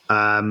tonight.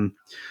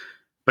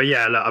 But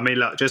yeah,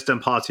 look, just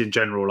on Partey in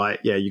general,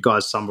 like, yeah, you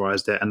guys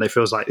summarised it, and it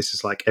feels like this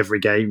is like every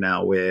game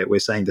now we're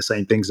saying the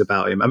same things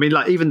about him. I mean,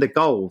 like even the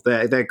goal,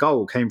 their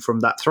goal came from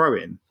that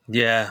throw-in.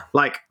 Yeah,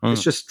 like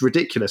it's just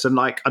ridiculous. And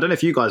like I don't know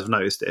if you guys have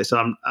noticed this,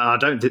 and I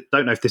don't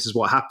know if this is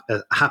what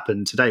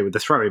happened today with the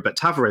throw-in, but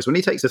Tavares, when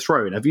he takes a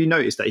throw-in, have you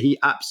noticed that he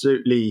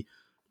absolutely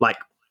like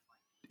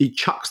he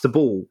chucks the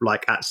ball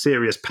like at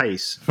serious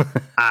pace?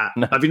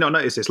 No. Have you not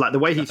noticed this? Like the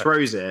way he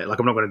throws it, like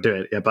I'm not going to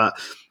do it, but.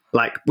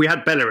 Like we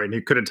had Bellerin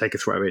who couldn't take a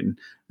throw in.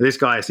 This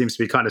guy seems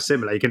to be kind of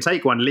similar. He can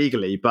take one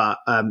legally, but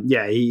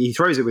he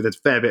throws it with a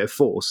fair bit of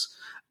force.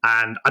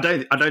 And I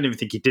don't even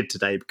think he did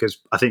today because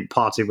I think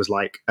Partey was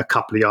like a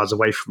couple of yards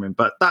away from him.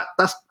 But that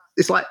has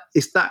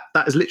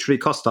literally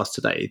cost us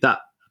today. That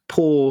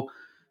poor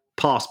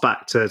pass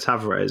back to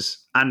Tavares,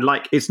 and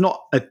like it's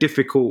not a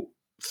difficult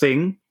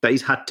thing that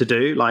he's had to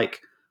do.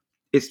 Like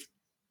it's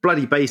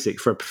bloody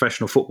basic for a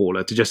professional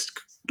footballer to just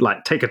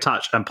like take a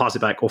touch and pass it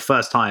back, or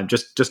first time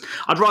just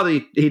I'd rather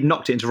he'd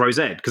knocked it into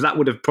Rosette because that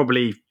would have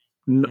probably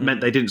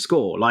meant they didn't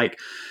score. Like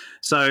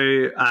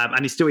so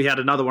and he had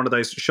another one of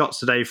those shots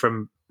today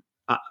from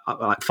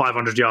like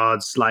 500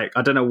 yards. Like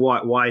I don't know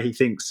why he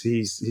thinks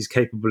he's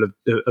capable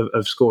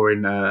of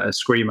scoring a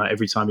screamer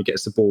every time he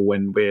gets the ball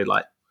when we're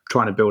like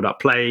trying to build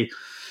up play.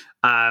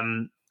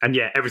 And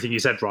yeah, everything you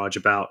said, Raj,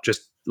 about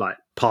just like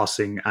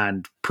passing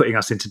and putting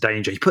us into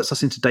danger. He puts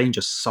us into danger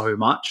so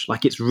much.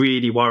 Like it's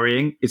really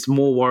worrying. It's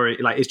more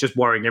worrying. Like it's just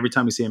worrying every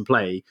time we see him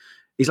play.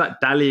 He's like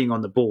dallying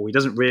on the ball. He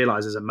doesn't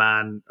realize there's a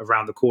man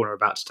around the corner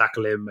about to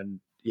tackle him. And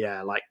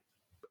yeah, like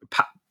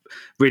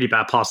really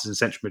bad passes in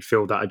central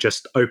midfield that are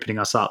just opening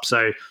us up.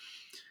 So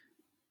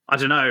I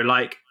don't know,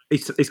 like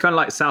it's kind of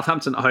like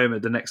Southampton at home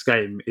at the next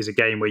game is a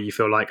game where you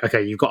feel like,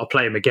 okay, you've got to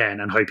play him again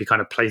and hope he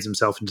kind of plays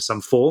himself into some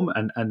form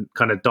and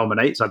kind of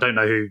dominates. I don't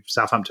know who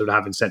Southampton would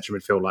have in central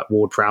midfield, like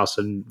Ward-Prowse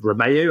and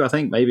Romeu, I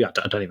think, maybe. I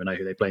don't even know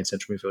who they play in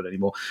central midfield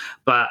anymore.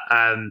 But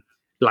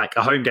like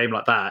a home game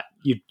like that,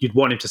 you'd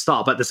want him to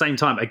start. But at the same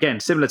time, again,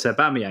 similar to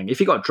Aubameyang, if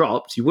he got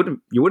dropped, you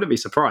wouldn't be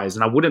surprised,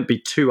 and I wouldn't be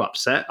too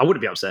upset. I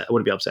wouldn't be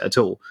upset at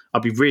all.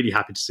 I'd be really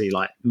happy to see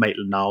like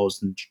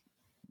Maitland-Niles and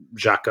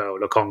Xhaka or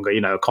Lokonga,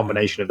 you know, a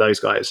combination of those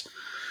guys.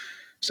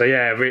 So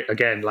yeah,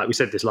 again, like we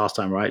said this last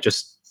time, right?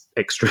 Just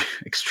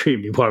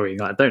extremely worrying.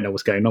 Like, I don't know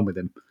what's going on with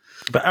him.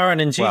 But Aaron,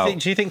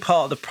 do you think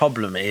part of the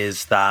problem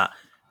is that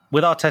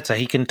with Arteta,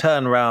 he can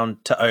turn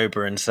around to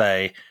Oba and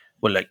say,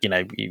 well, look, you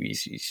know,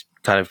 he's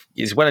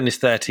well in his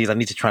 30s. I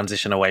need to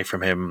transition away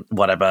from him,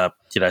 whatever,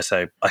 you know,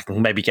 so I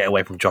can maybe get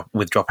away from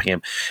dropping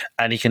him.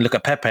 And he can look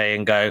at Pepe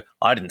and go,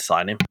 I didn't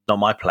sign him, not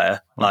my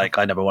player. Like,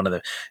 I never wanted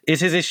him. Is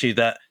his issue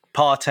that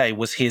Partey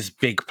was his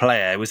big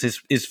player? It was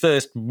his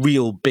first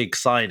real big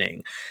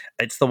signing.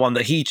 It's the one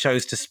that he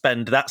chose to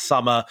spend that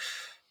summer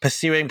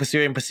pursuing,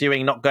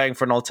 not going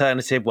for an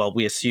alternative. Well,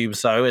 we assume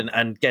so, and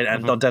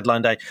on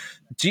deadline day.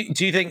 Do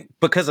you think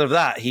because of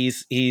that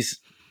he's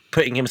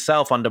putting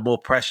himself under more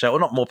pressure, or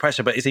not more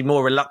pressure, but is he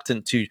more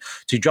reluctant to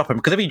drop him?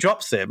 Because if he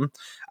drops him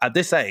at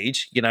this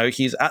age,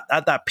 he's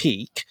at that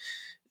peak.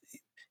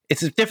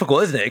 It's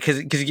difficult, isn't it?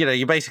 Because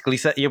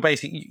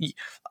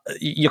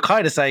you're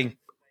kind of saying,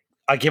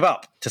 I give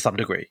up to some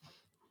degree.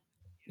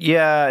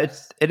 Yeah,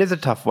 it is a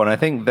tough one. I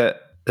think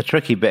that the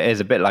tricky bit is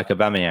a bit like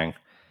Aubameyang,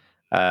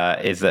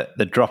 is that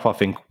the drop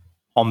off in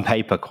on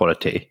paper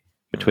quality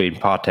between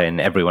Partey and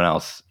everyone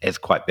else is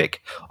quite big.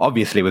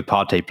 Obviously, with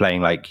Partey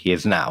playing like he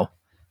is now,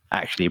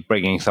 actually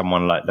bringing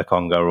someone like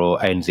Lokonga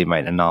or Ainsley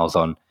Maitland-Niles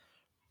on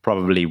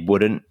probably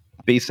wouldn't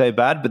be so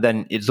bad. But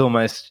then it's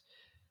almost,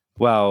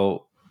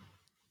 well,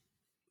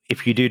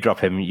 if you do drop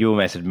him, you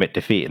almost admit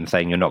defeat and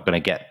saying you're not going to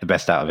get the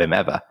best out of him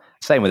ever.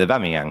 Same with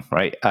Aubameyang,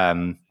 right?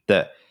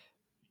 That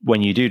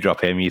when you do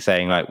drop him, you're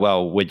saying like,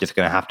 well, we're just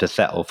going to have to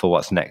settle for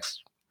what's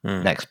next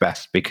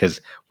best,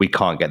 because we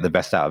can't get the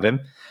best out of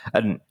him.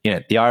 And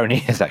the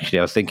irony is, actually,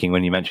 I was thinking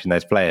when you mentioned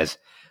those players,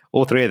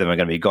 all three of them are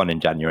going to be gone in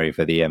January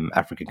for the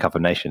African Cup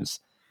of Nations.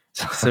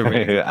 So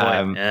really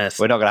yes.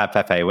 We're not going to have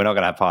Pepe, we're not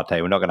going to have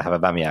Partey, we're not going to have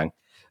Aubameyang.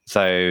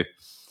 So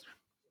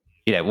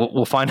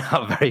we'll find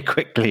out very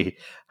quickly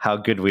how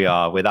good we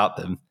are without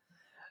them.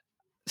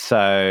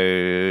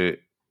 So,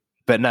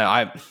 but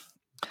no,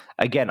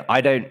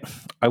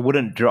 I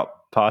wouldn't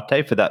drop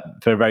Partey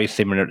for a very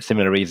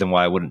similar reason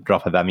why I wouldn't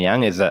drop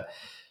Aubameyang, is that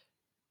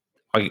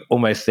I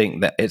almost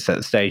think that it's at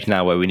the stage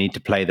now where we need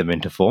to play them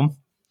into form,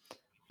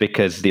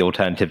 because the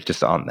alternatives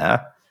just aren't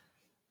there.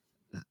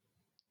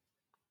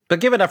 But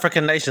given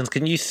African nations,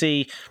 can you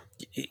see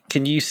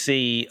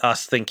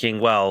us thinking,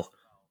 well,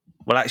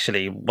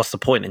 actually, what's the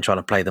point in trying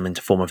to play them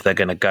into form if they're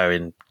going to go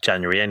in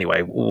January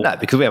anyway? No,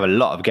 because we have a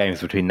lot of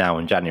games between now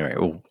and January.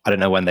 Well, I don't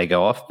know when they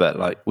go off, but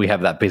like we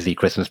have that busy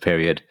Christmas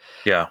period.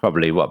 Yeah,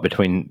 probably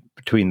between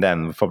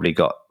them, we've probably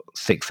got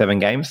 6-7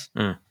 games.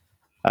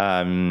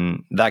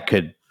 That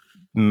could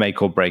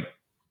make or break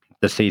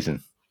the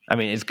season. I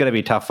mean, it's going to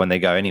be tough when they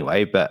go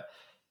anyway, but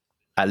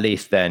at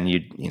least then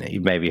you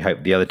maybe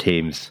hope the other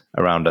teams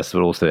around us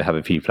will also have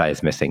a few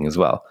players missing as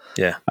well.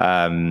 Yeah.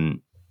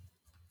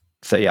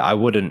 So yeah, I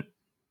wouldn't.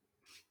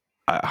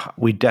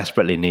 We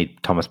desperately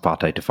need Thomas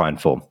Partey to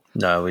find form.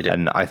 No, we don't.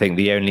 And I think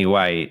the only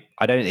way,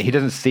 he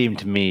doesn't seem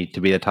to me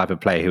to be the type of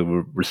player who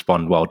will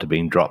respond well to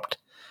being dropped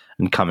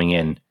and coming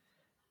in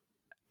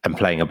and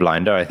playing a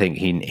blinder. I think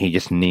he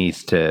just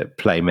needs to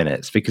play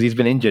minutes, because he's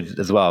been injured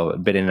as well,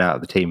 been in and out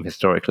of the team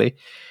historically.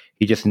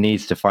 He just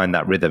needs to find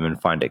that rhythm and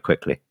find it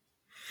quickly.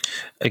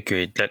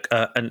 Agreed. Look,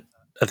 and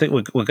I think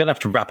we're going to have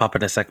to wrap up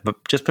in a second,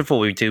 but just before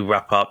we do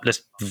wrap up,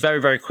 let's very,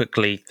 very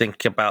quickly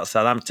think about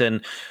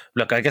Southampton.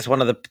 Look, I guess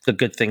one of the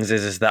good things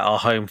is that our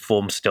home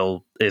form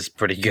still is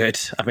pretty good.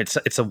 I mean,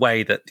 it's a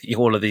way that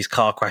all of these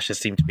car crashes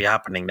seem to be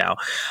happening now.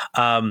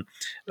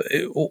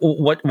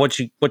 What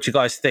you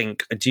guys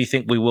think? Do you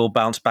think we will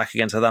bounce back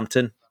against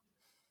Southampton?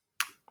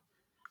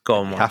 Go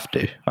on, Mark. Have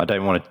to. I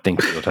don't want to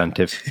think of the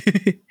alternative.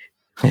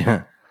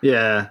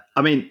 Yeah.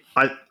 I mean,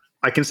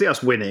 I can see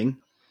us winning.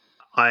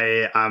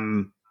 I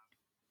am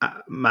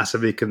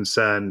massively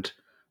concerned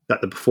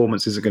that the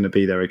performance isn't going to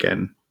be there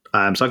again.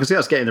 So I can see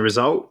us getting the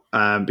result,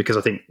 because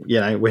I think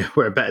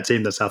we're a better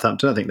team than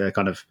Southampton. I think they're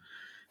kind of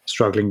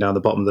struggling down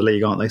the bottom of the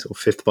league, aren't they? Sort of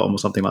fifth bottom or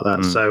something like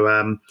that.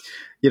 So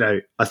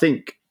I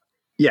think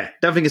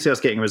definitely can see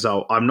us getting a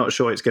result. I'm not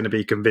sure it's going to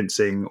be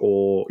convincing,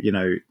 or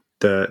the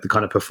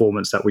kind of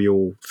performance that we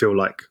all feel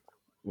like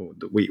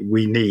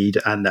we need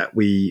and that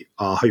we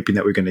are hoping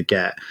that we're going to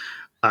get.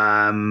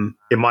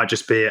 It might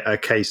just be a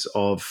case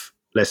of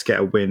let's get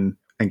a win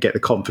and get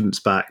the confidence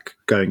back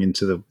going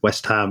into the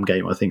West Ham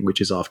game, I think, which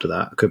is after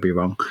that. I could be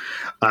wrong,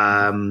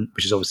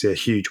 which is obviously a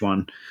huge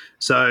one.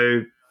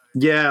 So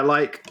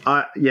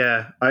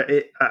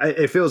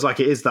it feels like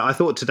it is that. I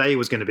thought today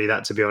was going to be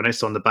that, to be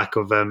honest, on the back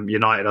of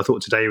United. I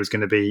thought today was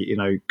going to be,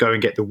 go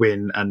and get the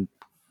win and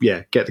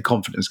get the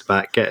confidence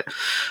back, get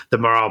the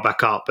morale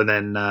back up, and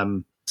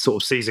then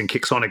sort of season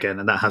kicks on again,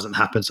 and that hasn't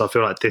happened. So I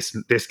feel like this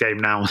game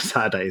now on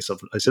Saturday,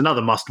 it's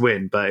another must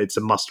win, but it's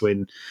a must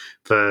win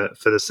for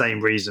the same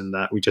reason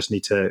that we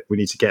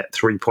need to get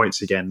 3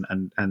 points again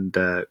and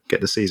get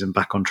the season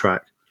back on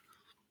track.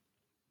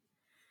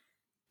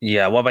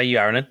 Yeah. What about you,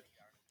 Aaron?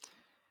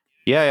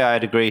 Yeah,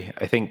 I'd agree.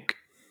 I think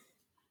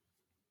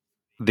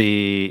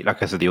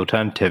like I said, the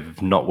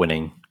alternative not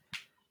winning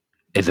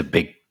is a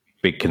big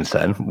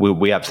concern.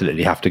 We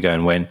absolutely have to go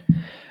and win.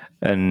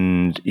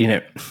 And,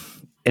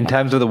 in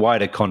terms of the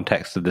wider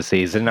context of the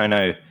season, I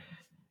know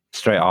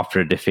straight after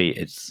a defeat,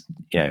 it's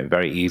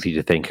very easy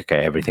to think,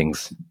 okay,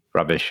 everything's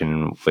rubbish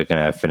and we're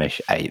going to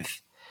finish 8th.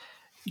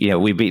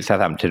 We beat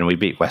Southampton and we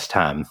beat West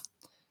Ham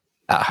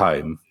at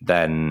home,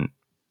 then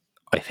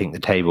I think the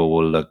table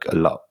will look a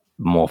lot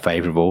more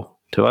favourable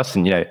to us.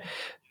 And,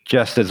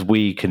 just as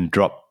we can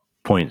drop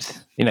points,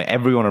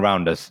 everyone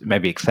around us,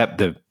 maybe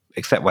except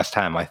West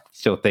Ham, I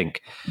still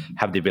think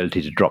have the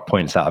ability to drop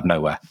points out of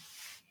nowhere.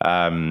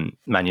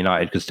 Man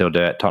United could still do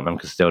it. Tottenham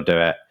could still do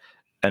it.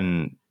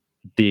 And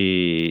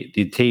the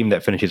team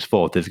that finishes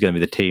 4th is going to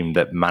be the team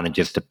that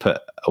manages to put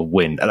a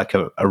win, like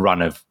a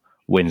run of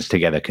wins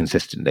together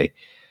consistently.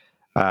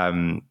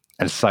 And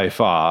so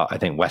far, I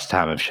think West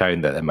Ham have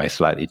shown that they're most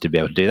likely to be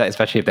able to do that,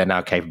 especially if they're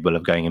now capable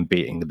of going and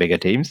beating the bigger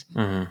teams.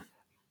 Mm-hmm.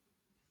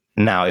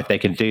 Now, if they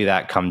can do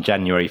that come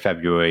January,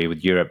 February,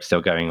 with Europe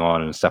still going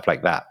on and stuff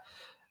like that,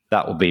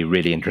 that will be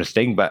really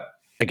interesting. But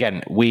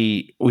again,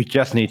 we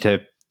just need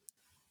to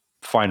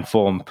find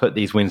form, put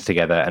these wins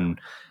together, and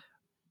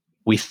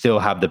we still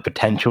have the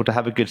potential to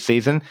have a good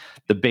season.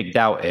 The big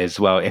doubt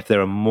is, well, if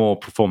there are more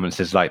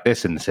performances like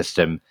this in the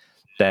system,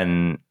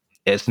 then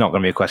it's not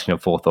going to be a question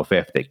of fourth or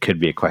fifth. It could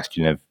be a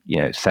question of,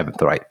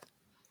 seventh or eighth.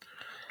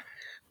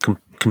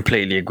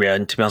 Completely agree.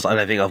 And to be honest, I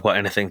don't think I've got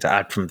anything to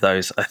add from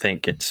those. I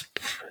think it's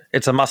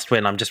a must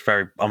win. I'm just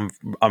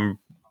I'm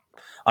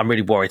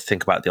really worried to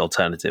think about the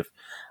alternative.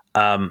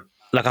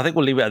 I think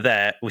we'll leave it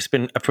there. It's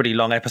been a pretty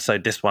long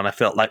episode, this one. I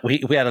felt like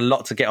we had a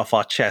lot to get off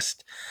our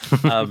chest.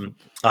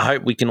 I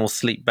hope we can all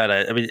sleep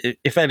better. I mean,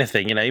 if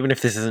anything, even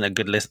if this isn't a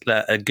good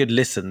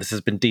listen, this has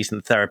been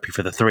decent therapy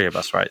for the three of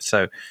us, right?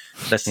 So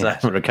let's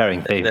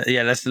recurring theme.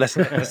 Let's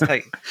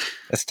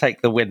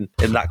take the win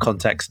in that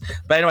context.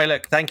 But anyway,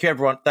 look, thank you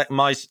everyone.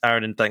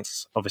 Aaron, and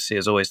thanks obviously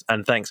as always,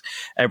 and thanks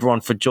everyone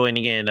for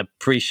joining in.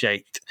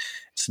 Appreciate.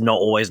 It's not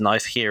always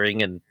nice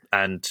hearing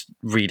and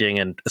reading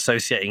and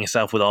associating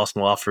yourself with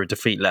Arsenal after a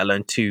defeat, let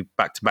alone 2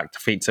 back-to-back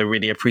defeats. So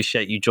really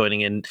appreciate you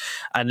joining in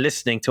and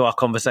listening to our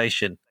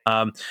conversation.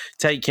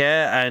 Take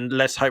care, and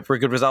let's hope for a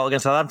good result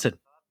against Southampton.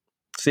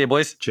 See you,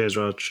 boys. Cheers,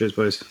 Rod. Cheers,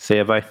 boys. See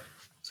you, bye.